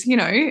because, you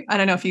know, I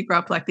don't know if you grew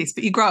up like this,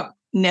 but you grew up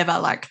never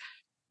like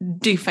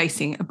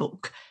defacing a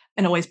book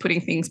and always putting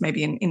things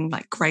maybe in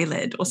like grey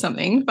lead or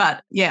something.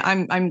 But yeah,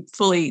 I'm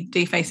fully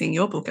defacing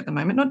your book at the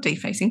moment, not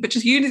defacing, but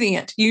just using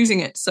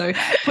it. So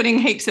putting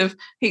heaps of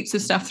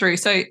stuff through.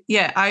 So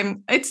yeah,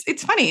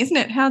 it's funny, isn't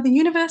it, how the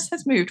universe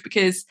has moved?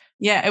 Because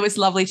yeah, it was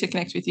lovely to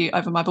connect with you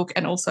over my book.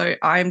 And also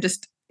I'm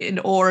just in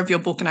awe of your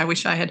book. And I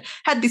wish I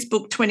had this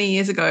book 20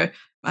 years ago.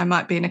 I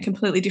might be in a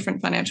completely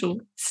different financial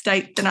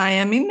state than I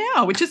am in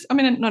now, which is, I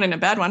mean, not in a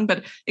bad one,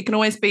 but it can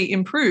always be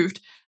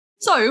improved.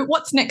 So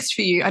what's next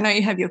for you? I know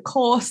you have your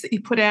course that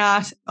you put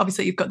out.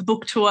 Obviously, you've got the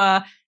book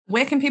tour.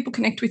 Where can people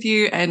connect with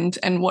you? And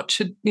what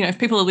should, you know, if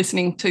people are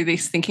listening to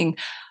this thinking,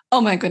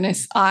 oh my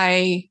goodness,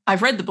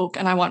 I've read the book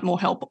and I want more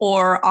help,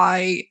 or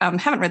I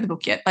haven't read the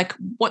book yet, like,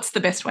 what's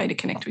the best way to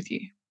connect with you?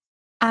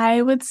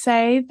 I would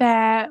say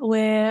that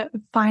we're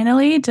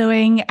finally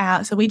doing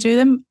so we do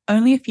them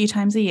only a few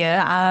times a year.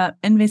 Our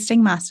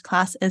investing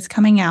masterclass is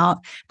coming out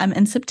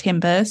in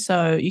September.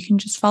 So you can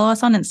just follow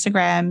us on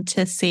Instagram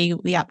to see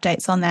the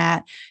updates on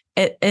that.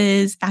 It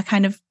is our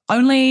kind of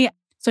only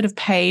sort of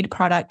paid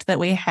product that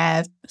we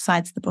have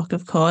besides the book,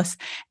 of course.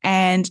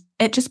 And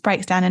it just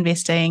breaks down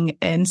investing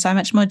in so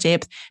much more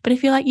depth. But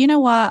if you're like, you know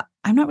what,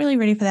 I'm not really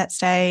ready for that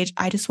stage,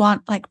 I just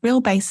want like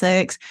real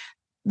basics,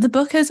 the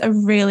book is a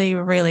really,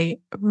 really,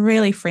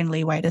 really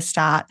friendly way to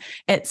start.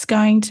 It's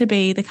going to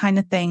be the kind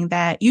of thing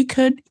that you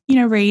could, you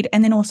know, read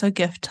and then also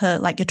gift to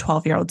like your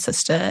 12-year-old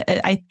sister.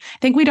 I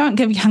think we don't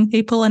give young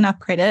people enough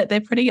credit.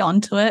 They're pretty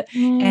onto it.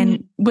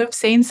 And we've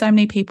seen so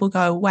many people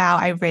go, wow,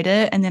 I read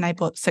it. And then I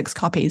bought 6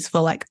 copies for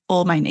like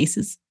all my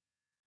nieces.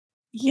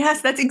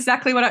 Yes, that's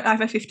exactly what I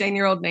have a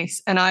 15-year-old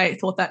niece. And I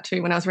thought that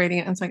too when I was reading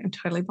it. I was like, I'm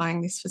totally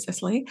buying this for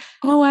Cecily.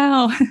 Oh,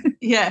 wow.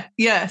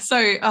 Yeah.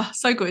 So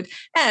good.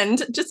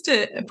 And just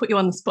to put you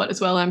on the spot as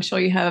well, I'm sure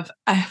you have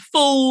a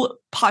full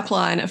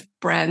pipeline of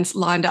brands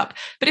lined up.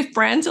 But if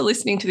brands are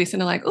listening to this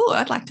and are like, oh,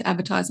 I'd like to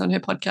advertise on her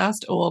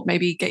podcast, or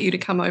maybe get you to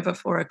come over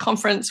for a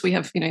conference. We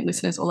have, you know,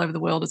 listeners all over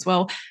the world as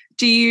well.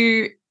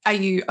 Are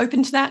you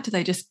open to that? Do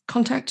they just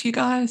contact you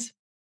guys?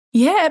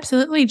 Yeah,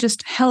 absolutely.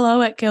 Just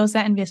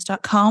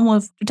hello@girlsthatinvest.com.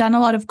 We've done a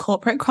lot of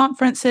corporate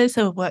conferences.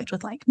 So we've worked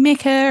with like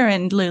Mecca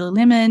and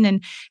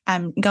Lululemon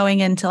and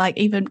going into like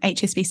even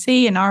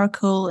HSBC and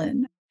Oracle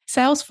and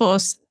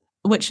Salesforce,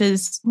 which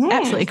is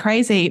absolutely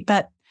crazy.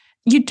 But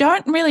you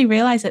don't really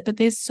realize it, but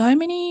there's so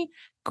many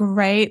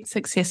great,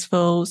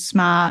 successful,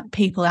 smart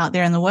people out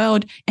there in the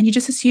world. And you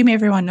just assume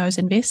everyone knows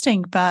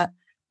investing, but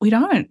we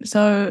don't.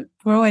 So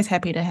we're always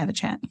happy to have a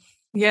chat.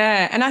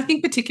 Yeah. And I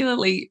think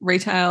particularly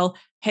retail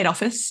head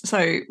office,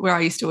 so where I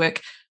used to work,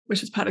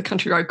 which was part of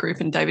Country Road Group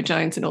and David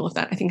Jones and all of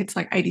that, I think it's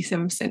like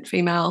 87%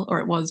 female,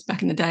 or it was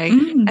back in the day.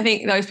 I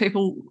think those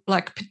people,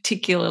 like,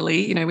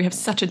 particularly, you know, we have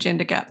such a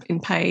gender gap in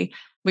pay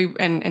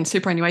and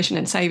superannuation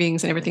and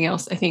savings and everything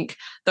else. I think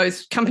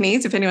those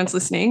companies, if anyone's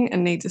listening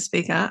and needs a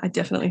speaker, I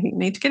definitely think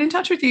need to get in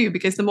touch with you,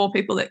 because the more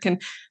people that can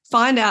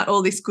find out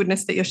all this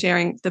goodness that you're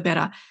sharing, the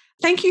better.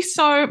 thank you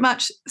so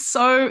much,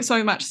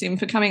 so much, Sim,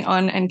 for coming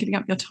on and giving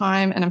up your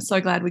time. And I'm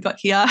so glad we got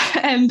here.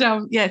 And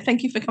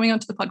thank you for coming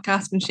onto the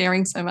podcast and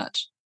sharing so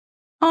much.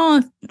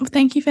 Oh,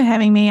 thank you for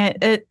having me.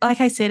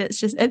 Like I said,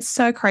 it's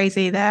so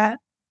crazy that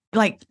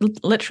like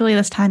literally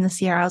this time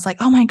this year, I was like,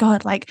 oh my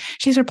God, like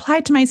she's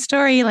replied to my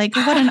story. Like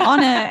what an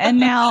honor. And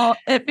now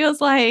it feels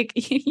like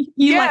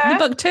you like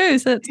the book too.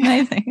 So it's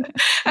amazing.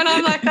 And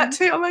I'm like that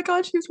too. Oh my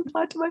God, she's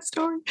replied to my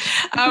story.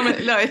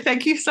 No,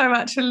 thank you so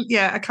much. And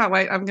I can't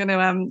wait. I'm going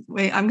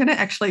to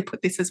actually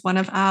put this as one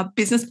of our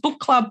business book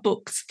club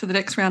books for the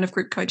next round of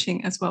group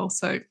coaching as well.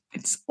 So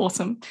it's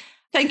awesome.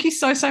 Thank you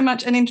so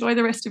much, and enjoy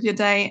the rest of your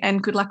day,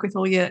 and good luck with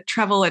all your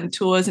travel and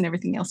tours and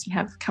everything else you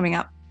have coming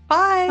up.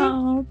 Bye.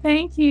 Oh,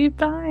 thank you.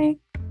 Bye.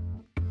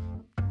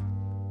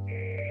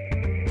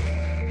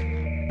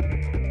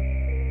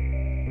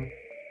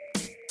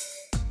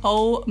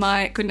 Oh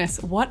my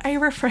goodness, what a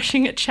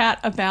refreshing chat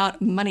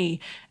about money.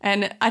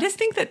 And I just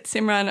think that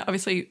Simran,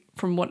 obviously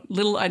from what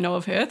little I know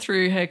of her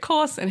through her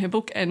course and her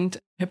book and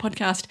her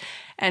podcast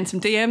and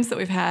some DMs that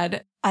we've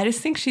had, I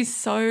just think she's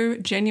so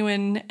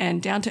genuine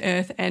and down to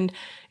earth and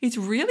is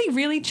really,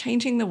 really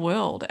changing the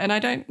world. And I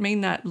don't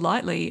mean that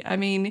lightly. I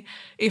mean,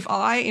 if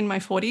I in my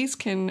 40s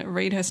can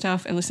read her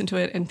stuff and listen to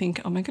it and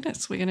think, oh my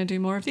goodness, we're going to do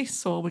more of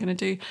this, or we're going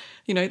to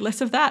do,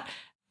 less of that.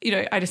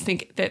 I just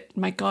think that,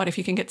 my God, if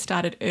you can get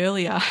started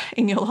earlier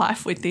in your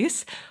life with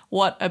this,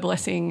 what a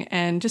blessing.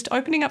 And just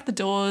opening up the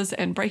doors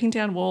and breaking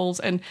down walls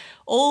and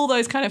all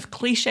those kind of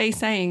cliche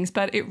sayings,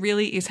 but it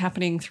really is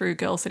happening through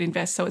Girls That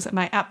Invest. So it's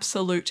my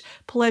absolute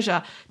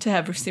pleasure to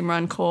have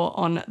Simran Kaur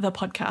on the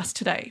podcast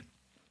today.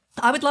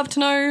 I would love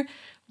to know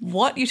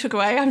what you took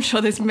away. I'm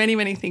sure there's many,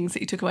 many things that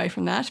you took away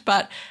from that,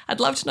 but I'd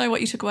love to know what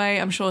you took away.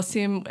 I'm sure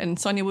Sim and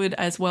Sonia would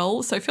as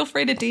well. So feel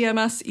free to DM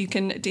us. You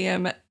can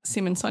DM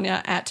Sim and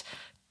Sonia at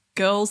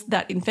Girls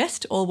That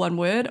Invest, all one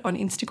word, on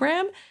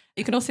Instagram.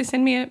 You can also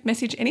send me a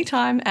message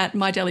anytime at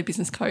My Daily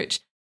Business Coach.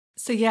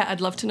 So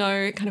I'd love to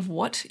know kind of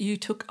what you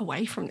took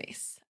away from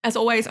this. As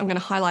always, I'm going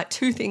to highlight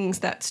two things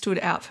that stood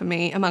out for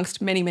me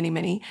amongst many, many,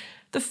 many.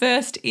 The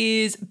first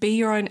is be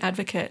your own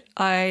advocate.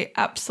 I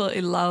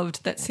absolutely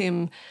loved that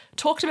Sim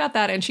talked about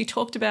that, and she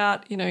talked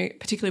about,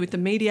 particularly with the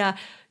media,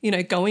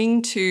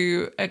 going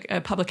to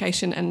a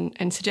publication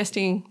and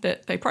suggesting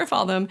that they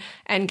profile them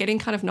and getting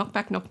kind of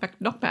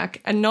knockback,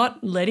 and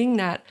not letting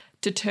that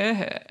deter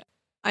her.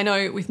 I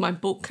know with my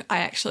book, I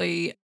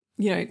actually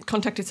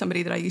contacted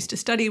somebody that I used to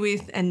study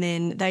with, and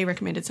then they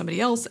recommended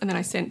somebody else. And then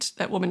I sent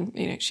that woman,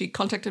 she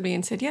contacted me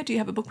and said, do you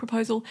have a book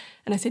proposal?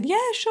 And I said, yeah,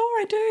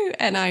 sure, I do.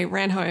 And I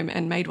ran home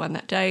and made one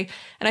that day.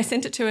 And I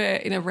sent it to her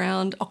in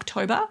around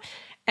October,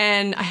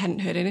 and I hadn't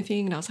heard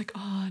anything. And I was like,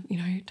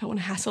 don't want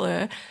to hassle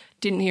her.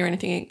 Didn't hear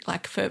anything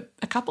like for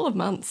a couple of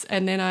months.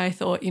 And then I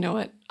thought, you know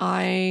what,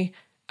 I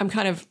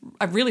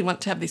really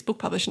want to have this book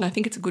published, and I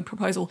think it's a good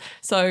proposal.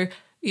 So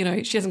she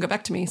hasn't got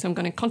back to me, so I'm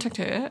going to contact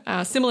her.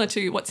 Similar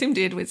to what Sim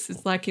did, was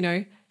it's like,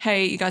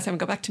 hey, you guys haven't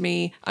got back to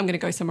me, I'm going to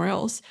go somewhere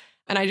else.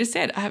 And I just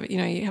said, you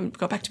haven't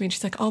got back to me. And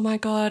she's like, oh my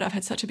God, I've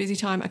had such a busy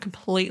time. I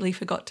completely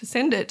forgot to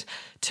send it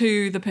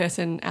to the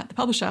person at the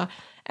publisher.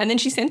 And then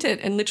she sent it,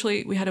 and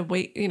literally we had a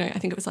week, I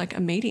think it was like a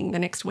meeting the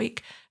next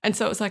week. And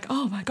so it was like,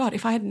 oh my God,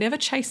 if I had never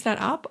chased that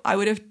up, I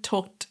would have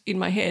talked in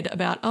my head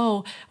about,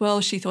 oh, well,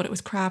 she thought it was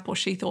crap, or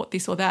she thought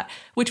this or that,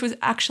 which was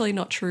actually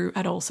not true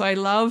at all. So I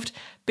loved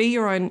be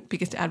your own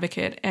biggest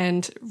advocate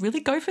and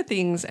really go for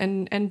things,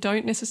 and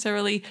don't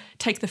necessarily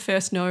take the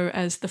first no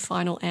as the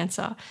final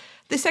answer.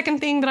 The second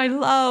thing that I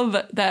love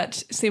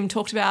that Sim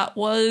talked about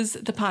was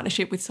the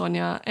partnership with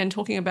Sonia, and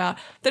talking about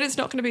that it's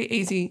not going to be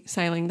easy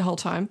sailing the whole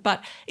time,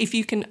 but if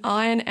you can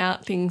iron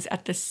out things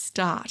at the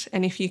start,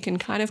 and if you can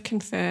kind of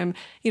confirm,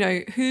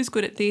 who's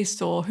good at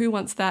this or who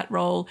wants that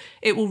role,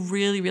 it will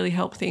really, really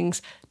help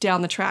things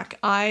down the track.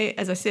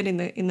 As I said in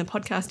the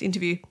podcast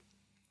interview,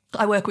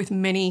 I work with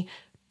many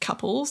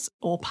couples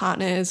or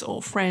partners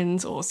or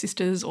friends or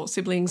sisters or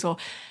siblings or,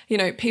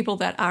 people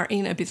that are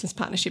in a business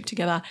partnership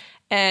together.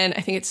 And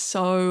I think it's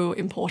so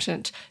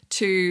important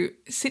to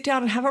sit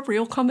down and have a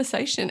real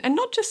conversation, and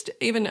not just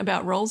even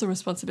about roles and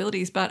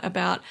responsibilities, but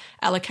about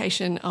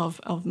allocation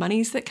of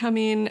monies that come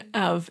in,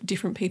 of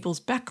different people's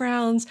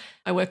backgrounds.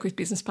 I work with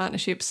business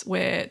partnerships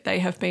where they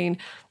have been,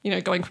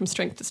 going from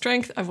strength to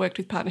strength. I've worked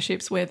with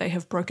partnerships where they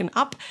have broken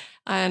up,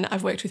 and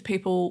I've worked with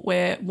people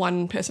where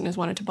one person has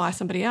wanted to buy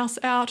somebody else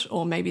out,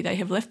 or maybe they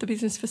have left the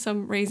business for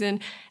some reason.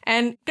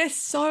 And there's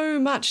so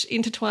much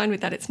intertwined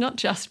with that. It's not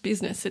just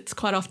business. It's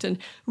quite often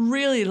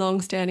really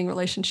long-standing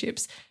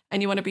relationships.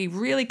 And you want to be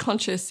really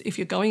conscious if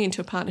you're going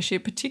into a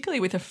partnership, particularly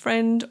with a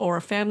friend or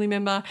a family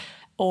member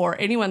or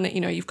anyone that,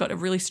 you've got a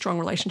really strong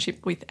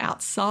relationship with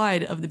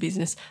outside of the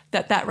business,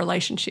 that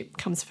relationship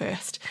comes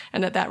first,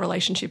 and that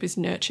relationship is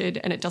nurtured,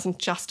 and it doesn't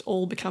just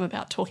all become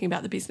about talking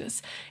about the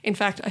business. In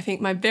fact, I think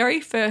my very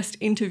first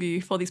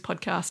interview for this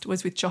podcast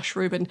was with Josh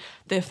Rubin,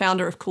 the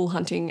founder of Cool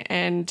Hunting,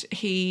 and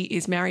he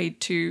is married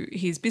to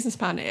his business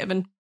partner,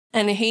 Evan.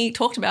 And he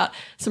talked about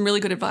some really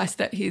good advice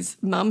that his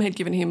mum had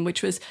given him,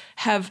 which was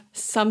have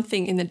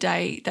something in the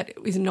day that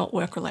is not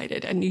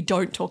work-related and you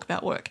don't talk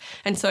about work.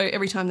 And so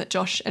every time that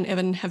Josh and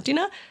Evan have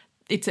dinner,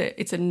 it's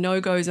a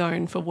no-go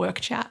zone for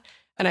work chat.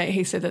 And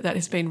he said that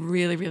has been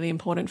really, really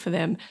important for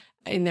them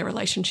in their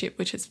relationship,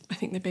 which is, I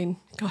think they've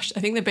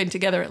been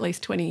together at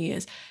least 20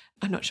 years.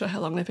 I'm not sure how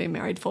long they've been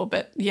married for,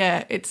 but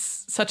yeah,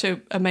 it's such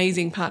an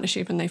amazing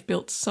partnership and they've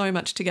built so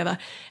much together.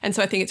 And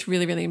so I think it's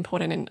really, really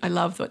important. And I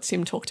love what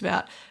Sim talked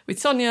about with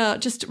Sonia,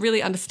 just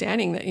really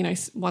understanding that,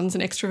 one's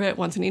an extrovert,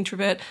 one's an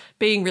introvert,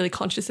 being really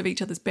conscious of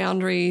each other's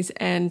boundaries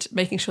and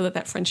making sure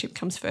that friendship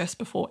comes first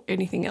before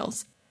anything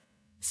else.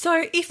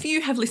 So if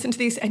you have listened to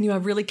this and you are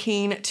really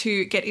keen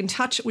to get in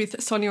touch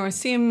with Sonia or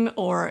Sim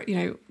or,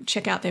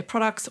 check out their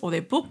products or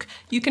their book,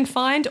 you can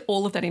find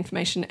all of that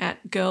information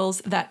at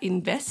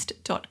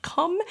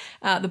girlsthatinvest.com.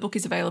 The book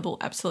is available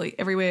absolutely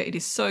everywhere. It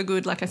is so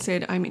good. Like I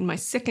said, I'm in my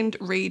second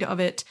read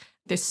of it.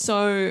 There's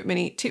so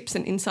many tips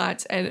and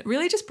insights and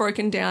really just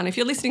broken down. If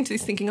you're listening to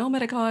this thinking, oh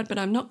my God, but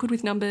I'm not good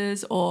with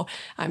numbers or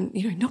I'm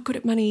not good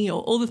at money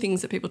or all the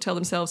things that people tell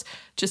themselves,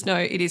 just know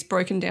it is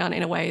broken down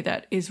in a way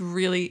that is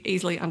really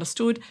easily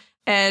understood.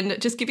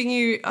 And just giving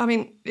you,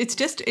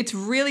 it's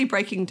really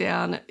breaking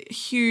down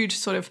huge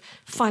sort of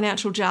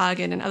financial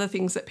jargon and other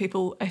things that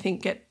people, I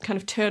think, get kind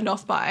of turned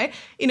off by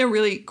in a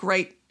really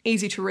great,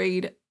 easy to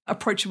read,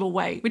 approachable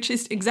way, which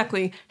is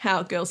exactly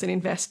how Girls That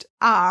Invest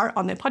are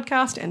on their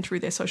podcast and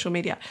through their social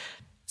media.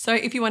 So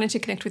if you wanted to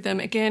connect with them,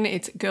 again,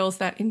 it's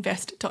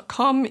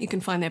girlsthatinvest.com. You can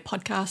find their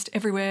podcast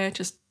everywhere.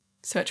 Just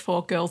search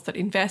for Girls That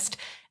Invest.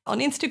 On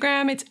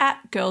Instagram, it's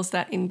at Girls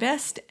That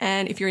Invest.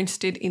 And if you're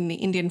interested in the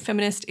Indian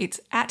Feminist, it's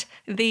at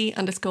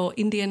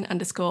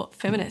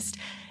 _Indian_feminist.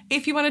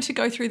 If you wanted to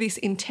go through this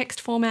in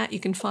text format, you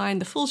can find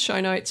the full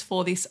show notes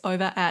for this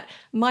over at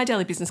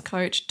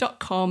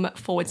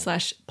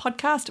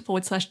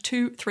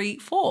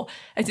mydailybusinesscoach.com/podcast/234,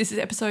 as this is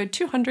episode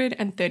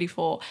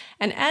 234.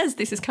 And as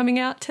this is coming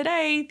out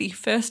today, the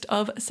 1st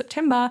of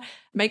September,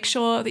 make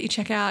sure that you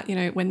check out,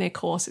 when their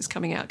course is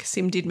coming out, because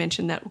Sim did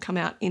mention that will come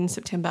out in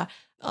September.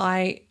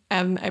 I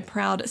am a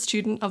proud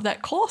student of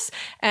that course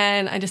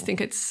and I just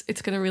think it's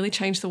going to really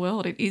change the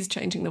world. It is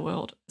changing the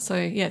world. So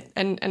yeah,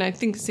 and I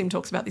think Sim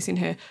talks about this in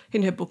her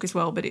book as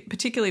well, but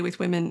particularly with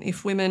women,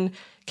 if women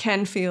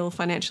can feel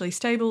financially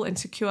stable and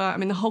secure,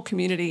 the whole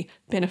community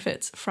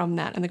benefits from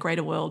that and the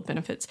greater world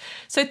benefits.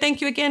 So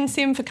thank you again,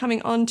 Sim, for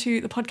coming on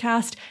to the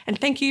podcast and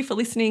thank you for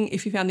listening.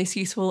 If you found this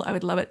useful, I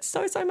would love it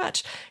so, so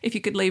much if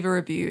you could leave a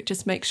review.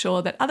 Just make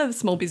sure that other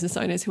small business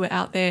owners who are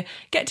out there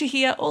get to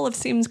hear all of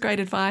Sim's great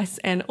advice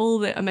and all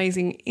the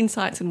amazing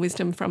insights and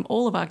wisdom from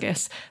all of our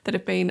guests that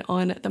have been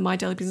on the My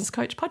Daily Business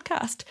Coach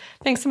podcast.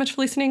 Thanks so much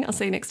for listening. I'll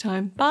see you next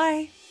time.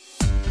 Bye.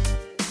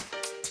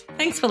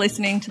 Thanks for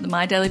listening to the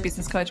My Daily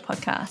Business Coach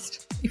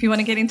podcast. If you want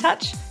to get in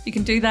touch, you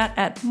can do that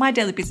at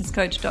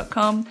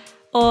mydailybusinesscoach.com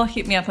or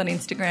hit me up on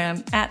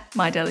Instagram at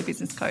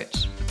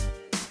mydailybusinesscoach.